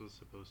 This was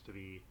supposed to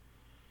be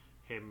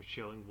him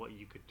showing what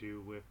you could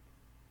do with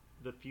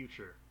the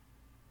future,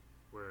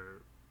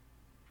 where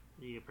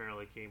he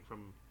apparently came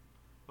from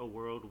a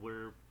world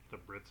where the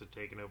Brits had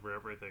taken over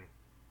everything.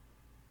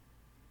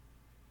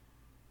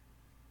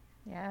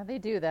 Yeah, they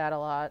do that a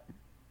lot.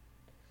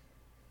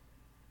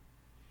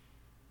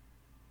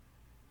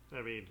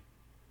 I mean,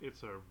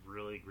 it's a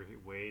really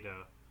great way to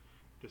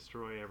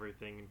destroy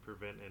everything and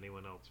prevent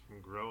anyone else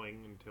from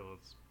growing until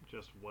it's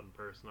just one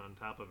person on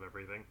top of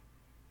everything.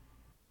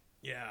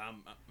 Yeah,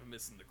 I'm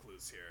missing the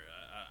clues here.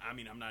 I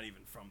mean, I'm not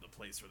even from the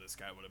place where this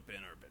guy would have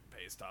been or been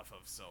based off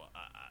of, so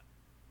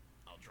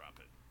I'll drop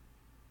it.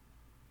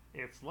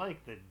 It's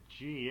like the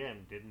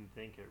GM didn't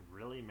think it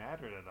really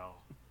mattered at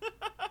all.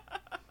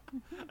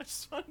 I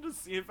just wanted to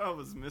see if I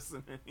was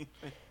missing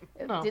anything.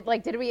 No.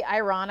 Did we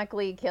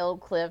ironically kill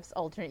Cliff's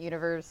alternate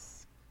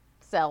universe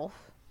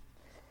self?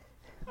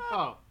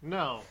 Oh,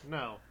 no.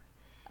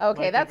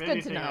 Okay, Like, that's if good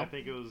anything, to know. I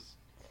think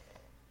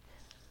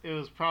it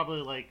was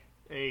probably like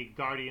a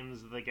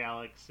Guardians of the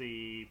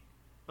Galaxy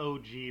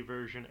OG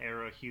version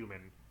era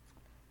human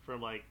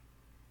from like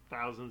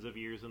thousands of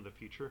years in the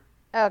future.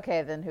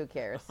 Okay, then who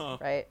cares, Oh.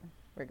 right?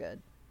 We're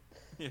good.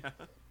 Yeah.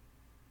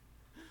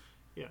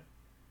 Yeah.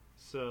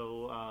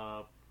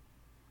 So,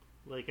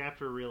 like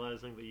after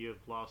realizing that you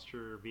have lost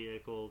your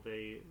vehicle,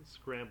 they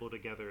scramble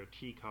together a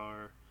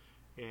T-car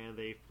and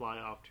they fly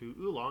off to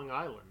Oolong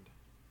Island,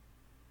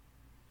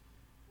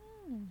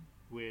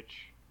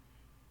 which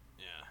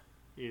Yeah.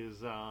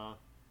 is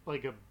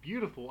like a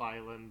beautiful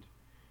island,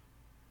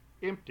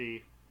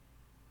 empty,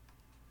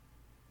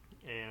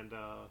 and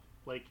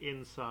like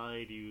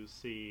inside you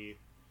see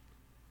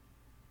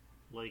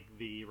like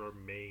the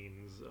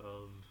remains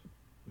of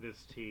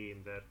this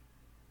team that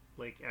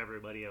like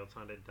everybody else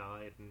on it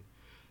died, and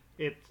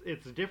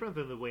it's different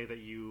than the way that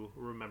you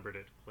remembered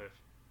it, Cliff.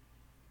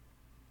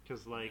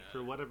 Because like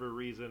for whatever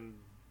reason,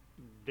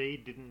 they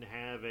didn't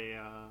have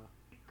a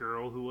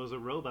girl who was a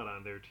robot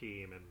on their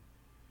team, and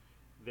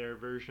their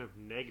version of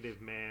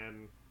Negative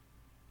Man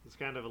is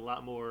kind of a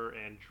lot more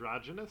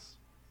androgynous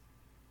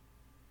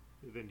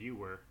than you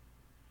were.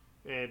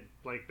 And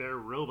like their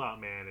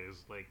Robot Man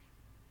is like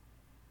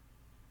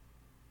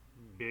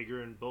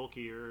bigger and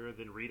bulkier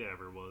than Rita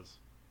ever was.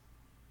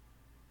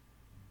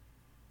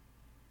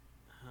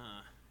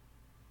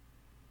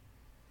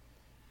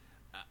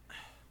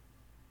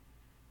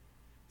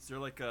 there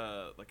like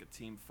a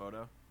team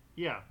photo?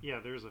 Yeah,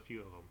 there's a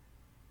few of them.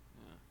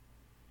 Yeah,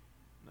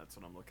 that's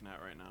what I'm looking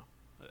at right now.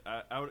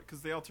 I would,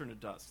 because they all turn to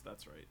dust.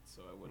 That's right.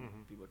 So I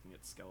wouldn't be looking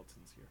at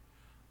skeletons here.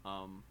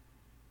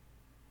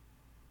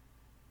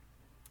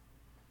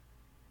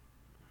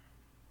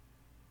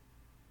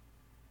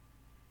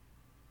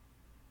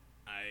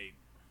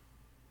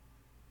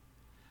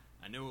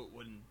 I knew it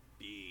wouldn't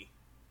be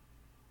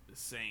the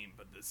same,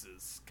 but this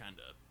is kind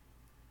of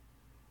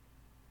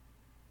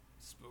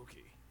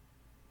spooky.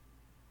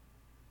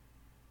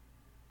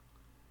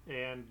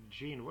 And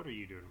Jean, what are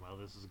you doing while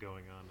this is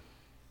going on?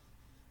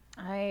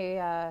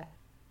 I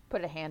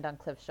put a hand on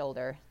Cliff's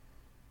shoulder.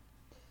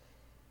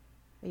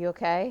 Are you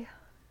okay?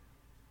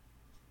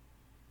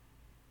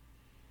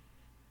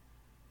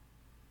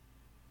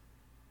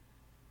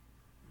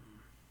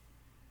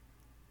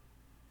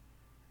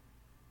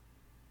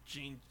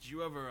 Gene, did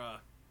you ever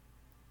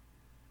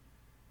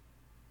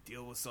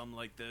deal with something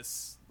like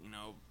this? You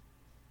know,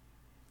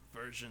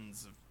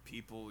 versions of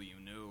people you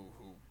knew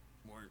who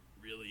weren't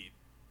really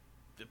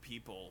the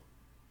people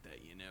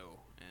that you knew,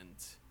 and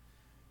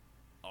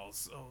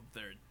also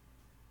they're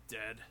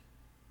dead.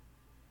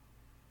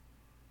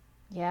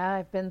 Yeah,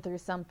 I've been through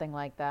something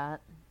like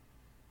that.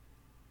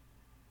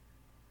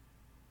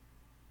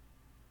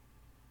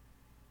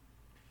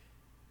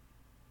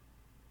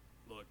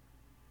 Look,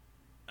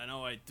 I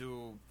know I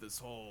do this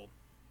whole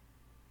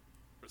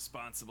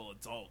responsible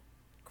adult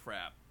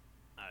crap.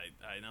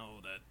 I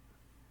know that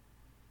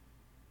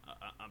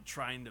I'm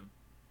trying to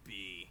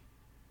be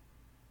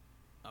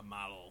a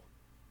model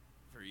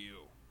for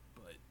you,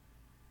 but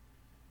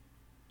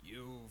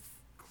you've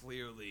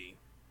clearly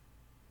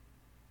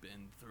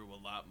been through a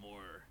lot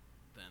more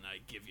than I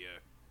give you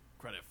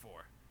credit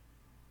for.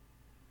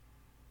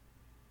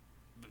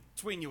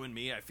 Between you and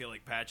me, I feel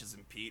like Patches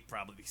and Pete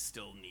probably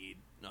still need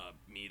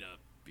me to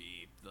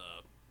be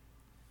the,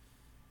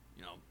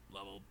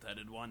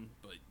 level-headed one,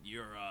 but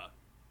you're a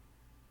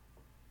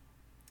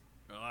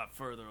lot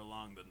further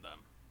along than them.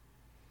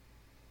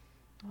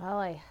 Well,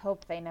 I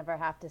hope they never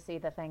have to see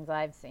the things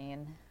I've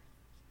seen.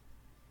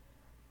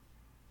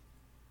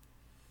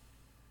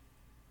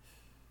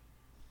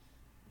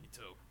 Me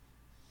too.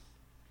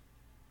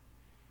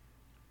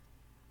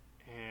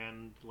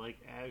 And,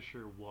 as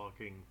you're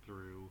walking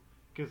through,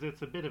 because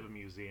it's a bit of a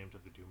museum to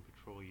the Doom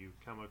Patrol, you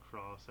come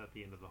across at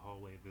the end of the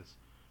hallway this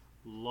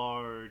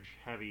large,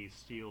 heavy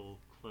steel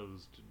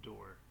closed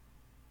door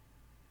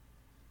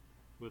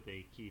with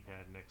a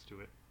keypad next to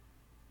it.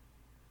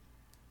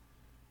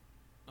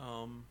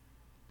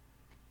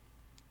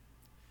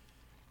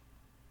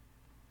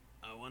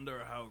 I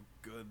wonder how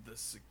good the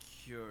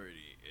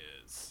security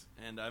is.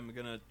 And I'm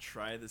gonna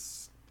try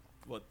this,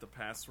 what the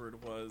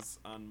password was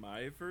on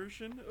my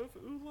version of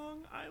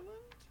Oolong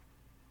Island?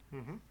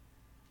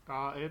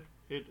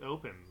 It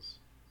opens.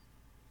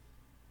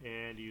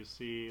 And you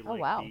see, Oh,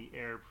 wow. the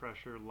air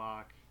pressure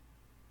lock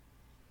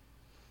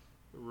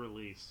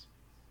release.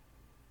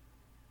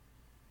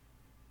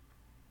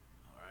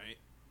 Alright.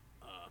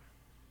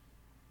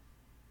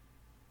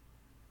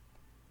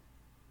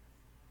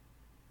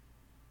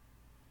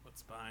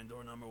 What's behind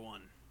door number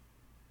 1?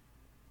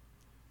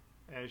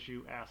 As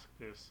you ask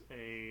this,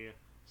 a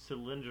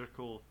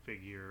cylindrical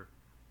figure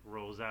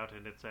rolls out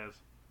and it says,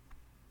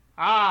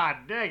 "Ah,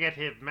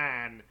 Negative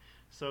Man!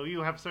 So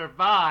you have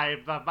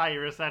survived the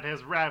virus that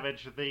has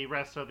ravaged the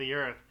rest of the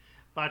Earth,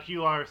 but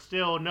you are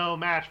still no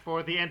match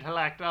for the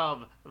intellect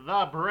of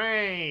the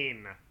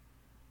Brain!"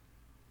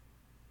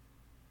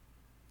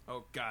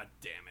 Oh, god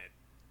damn it.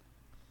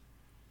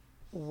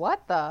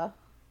 What the?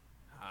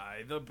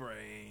 Hi, the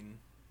Brain.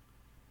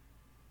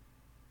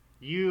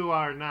 You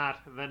are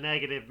not the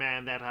Negative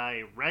Man that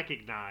I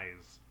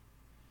recognize.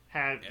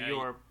 Have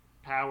your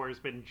powers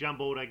been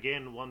jumbled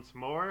again once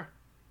more?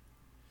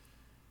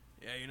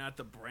 Yeah, you're not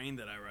the Brain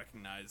that I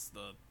recognize.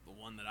 The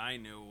one that I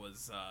knew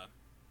was,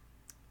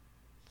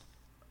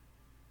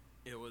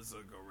 it was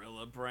a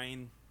gorilla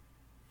brain.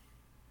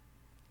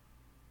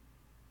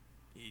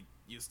 He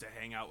used to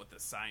hang out with a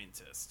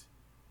scientist.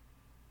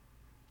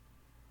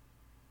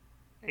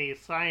 A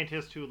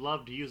scientist who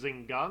loved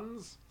using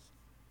guns?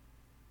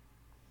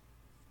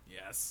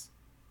 Yes.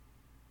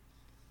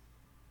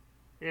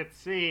 It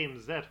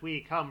seems that we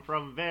come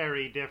from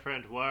very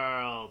different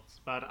worlds,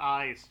 but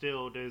I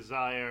still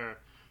desire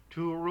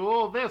to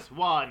rule this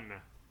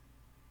one.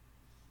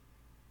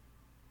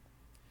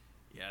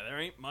 Yeah, there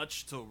ain't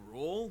much to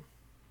rule.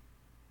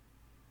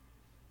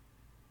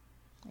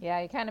 Yeah,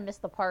 you kind of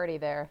missed the party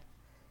there.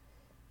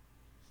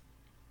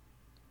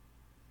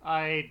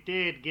 I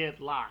did get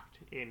locked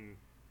in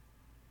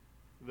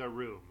the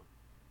room,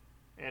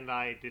 and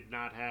I did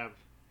not have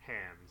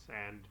hands,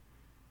 and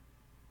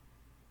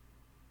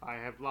I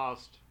have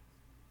lost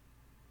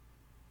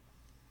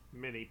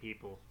many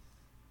people.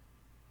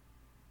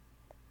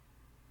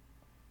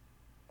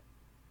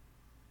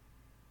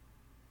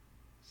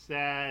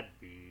 Sad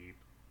beep.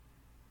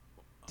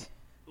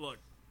 Look,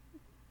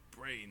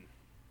 Brain,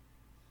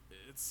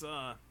 it's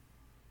a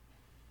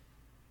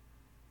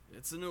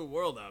new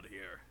world out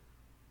here.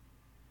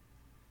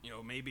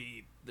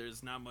 maybe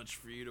there's not much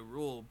for you to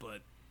rule,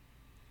 but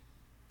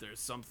there's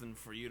something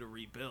for you to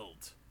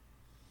rebuild.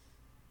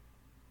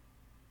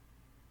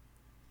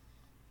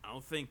 I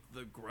don't think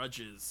the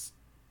grudges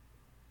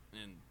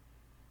and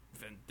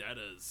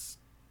vendettas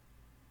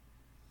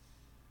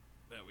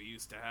that we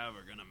used to have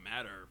are gonna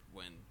matter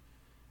when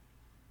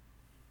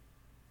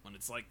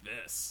it's like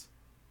this.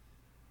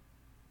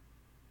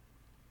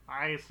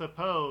 I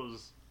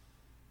suppose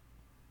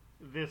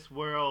this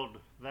world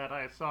that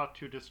I sought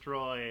to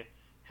destroy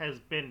has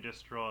been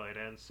destroyed,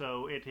 and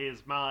so it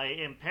is my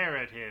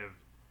imperative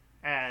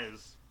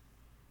as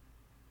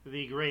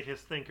the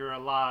greatest thinker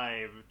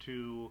alive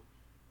to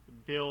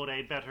build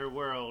a better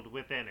world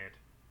within it.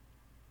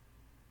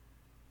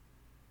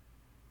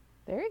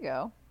 There you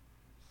go.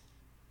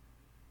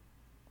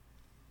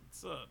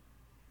 It's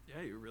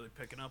yeah, you're really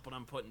picking up what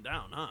I'm putting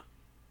down, huh?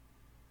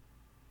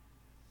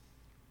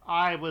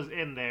 I was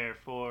in there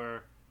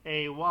for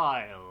a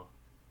while.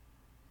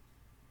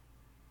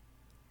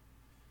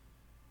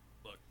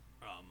 Look,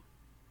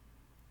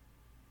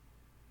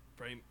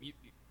 Brain,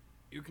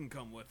 you can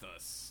come with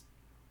us.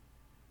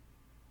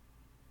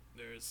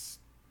 There's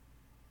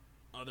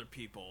other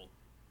people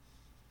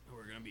who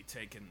are going to be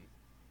taking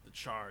the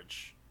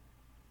charge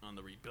on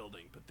the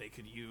rebuilding, but they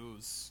could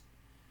use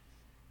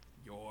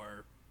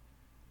your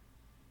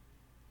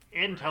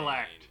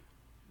intellect. brain.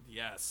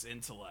 Yes,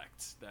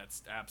 intellect.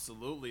 That's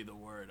absolutely the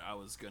word I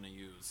was going to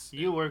use.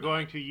 You were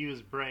going to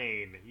use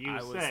brain. You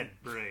said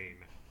brain.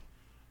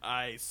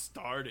 I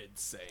started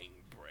saying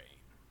brain.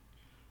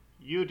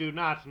 You do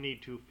not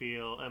need to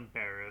feel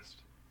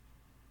embarrassed.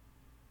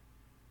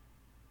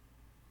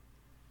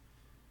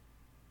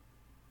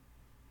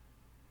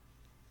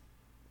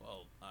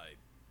 Well, I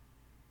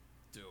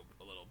do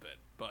a little bit,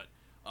 but,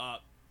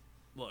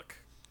 look.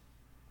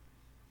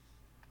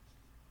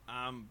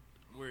 I'm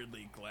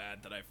weirdly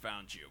glad that I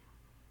found you.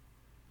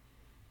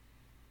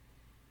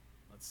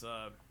 Let's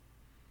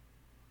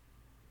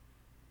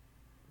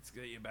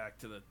get you back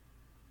to the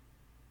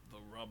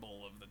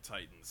rubble of the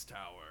Titan's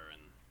Tower,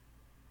 and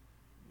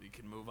we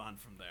can move on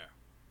from there.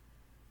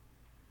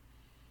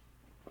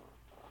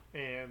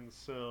 And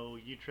so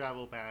you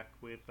travel back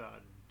with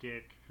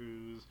Dick,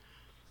 who's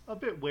a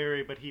bit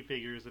wary, but he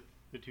figures if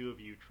the two of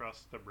you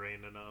trust the brain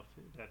enough,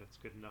 that it's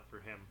good enough for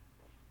him.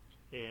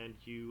 And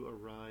you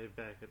arrive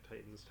back at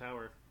Titan's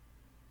Tower.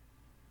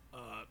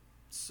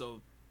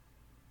 So,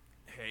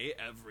 hey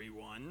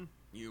everyone,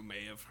 you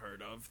may have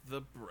heard of the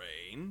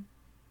brain.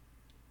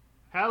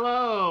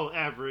 Hello,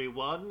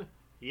 everyone.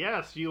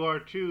 Yes, you are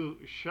too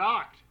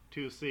shocked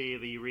to see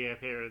the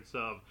reappearance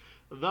of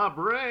the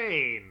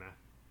brain.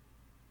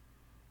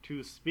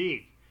 To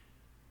speak,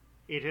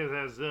 it is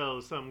as though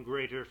some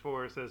greater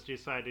force has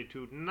decided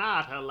to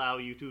not allow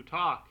you to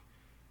talk,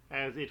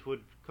 as it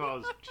would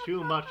cause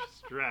too much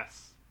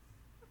stress.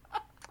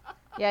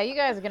 Yeah, you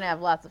guys are going to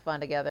have lots of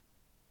fun together.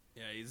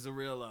 Yeah, he's a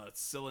real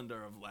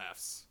cylinder of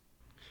laughs.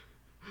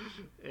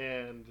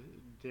 And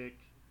Dick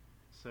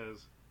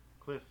says,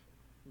 Cliff,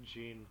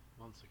 Jean,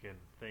 once again,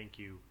 thank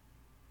you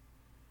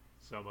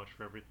so much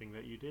for everything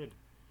that you did.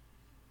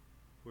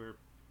 We're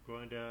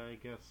going to, I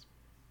guess,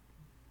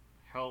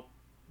 help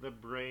the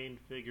brain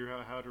figure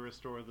out how to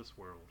restore this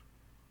world.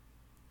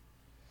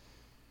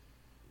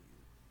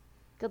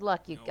 Good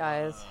luck, you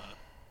guys.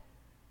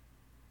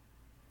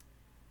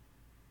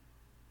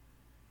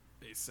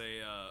 They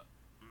say, I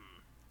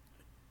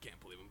can't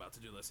believe I'm about to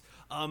do this.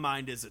 A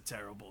mind is a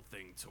terrible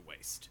thing to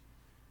waste.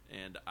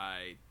 And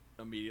I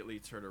immediately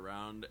turn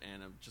around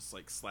and I'm just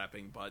like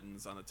slapping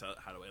buttons on the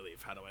how do I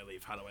leave? How do I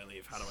leave? How do I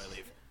leave? How do I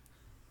leave?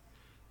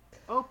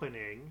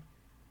 Opening.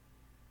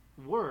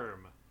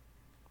 Worm.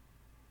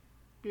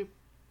 Beep,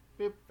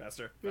 beep.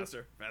 Faster, beep,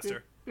 faster,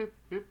 faster. Beep,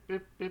 beep,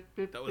 beep, beep,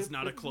 beep, That was beep,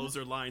 not a beep.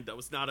 closer line. That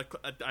was not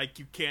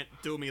you can't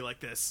do me like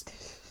this.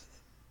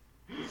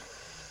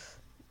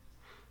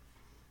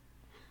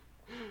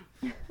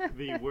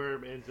 The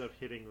worm ends up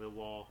hitting the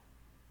wall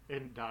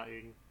and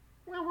dying.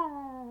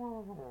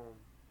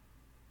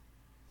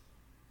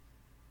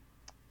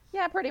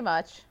 Yeah, pretty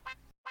much.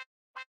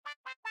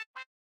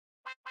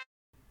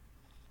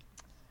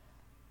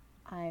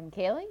 I'm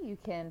Kaylee. You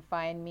can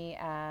find me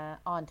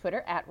on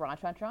Twitter at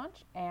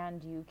RaunchRaunchRaunch,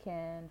 and you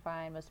can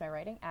find most of my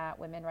writing at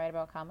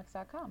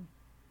womenwriteaboutcomics.com.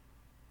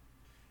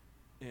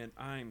 And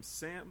I'm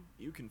Sam.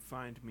 You can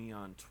find me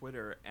on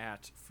Twitter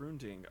at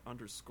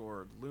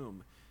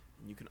Frunding_Loom.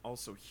 And you can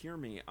also hear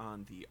me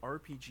on the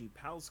RPG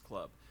Pals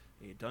Club,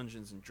 a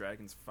Dungeons &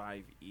 Dragons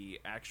 5e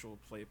actual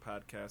play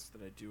podcast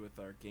that I do with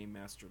our Game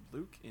Master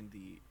Luke in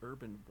the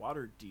Urban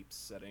Waterdeep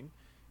setting.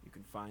 You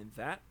can find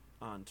that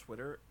on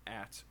Twitter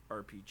at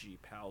RPG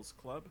Pals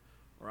Club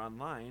or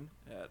online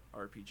at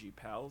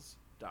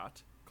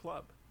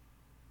rpgpals.club.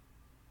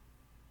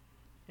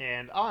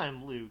 And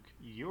I'm Luke,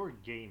 your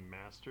game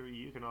master.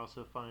 You can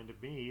also find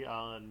me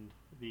on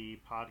the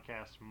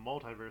podcast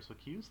Multiversal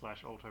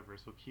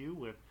Q/Ultiversal Q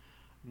with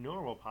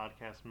normal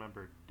podcast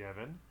member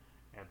Devin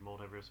at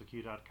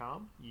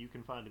multiversalq.com. You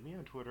can find me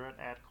on Twitter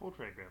at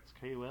Coltreg. That's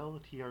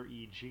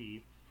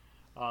Koltreg.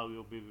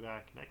 We'll be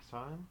back next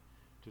time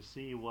to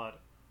see what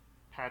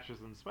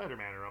Patches and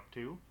Spider-Man are up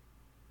to.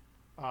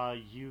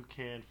 You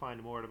can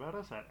find more about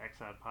us at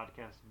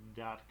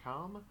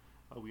xadpodcast.com.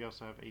 We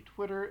also have a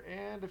Twitter,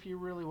 and if you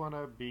really want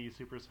to be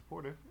super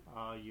supportive,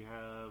 you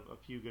have a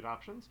few good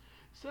options.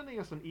 Sending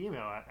us an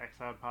email at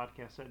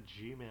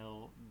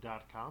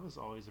xadpodcast@gmail.com is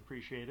always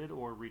appreciated,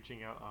 or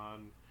reaching out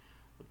on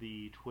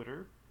the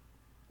Twitter.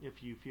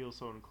 If you feel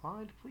so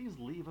inclined, please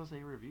leave us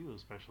a review,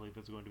 especially if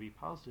it's going to be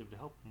positive, to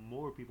help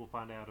more people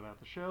find out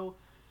about the show.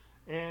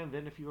 And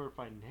then if you are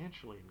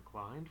financially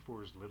inclined,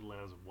 for as little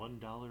as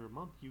 $1 a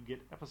month, you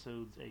get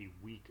episodes a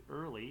week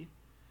early,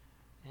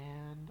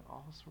 and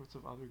all sorts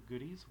of other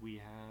goodies. We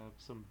have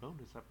some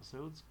bonus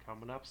episodes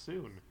coming up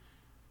soon.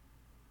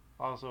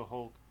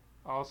 Also,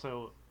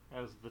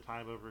 as the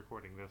time of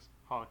recording this,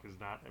 Hawk is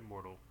not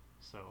immortal,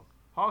 so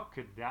Hawk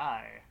could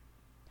die.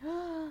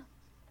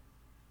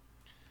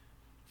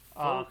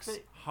 Folks,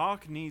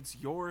 Hawk needs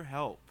your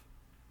help.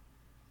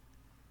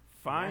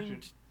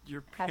 Find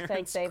your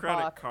parents' credit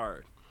Hawk.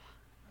 card.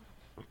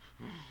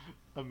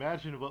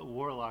 Imagine what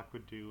Warlock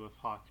would do if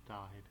Hawk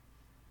died.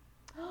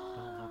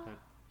 Don't let that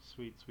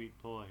sweet, sweet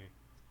boy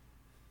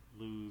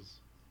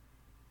lose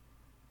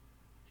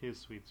his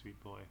sweet,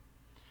 sweet boy.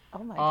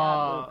 Oh my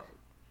god, Luke.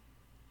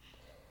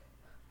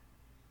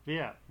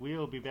 Yeah,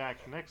 we'll be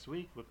back next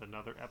week with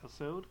another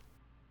episode.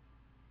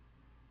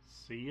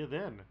 See you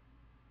then.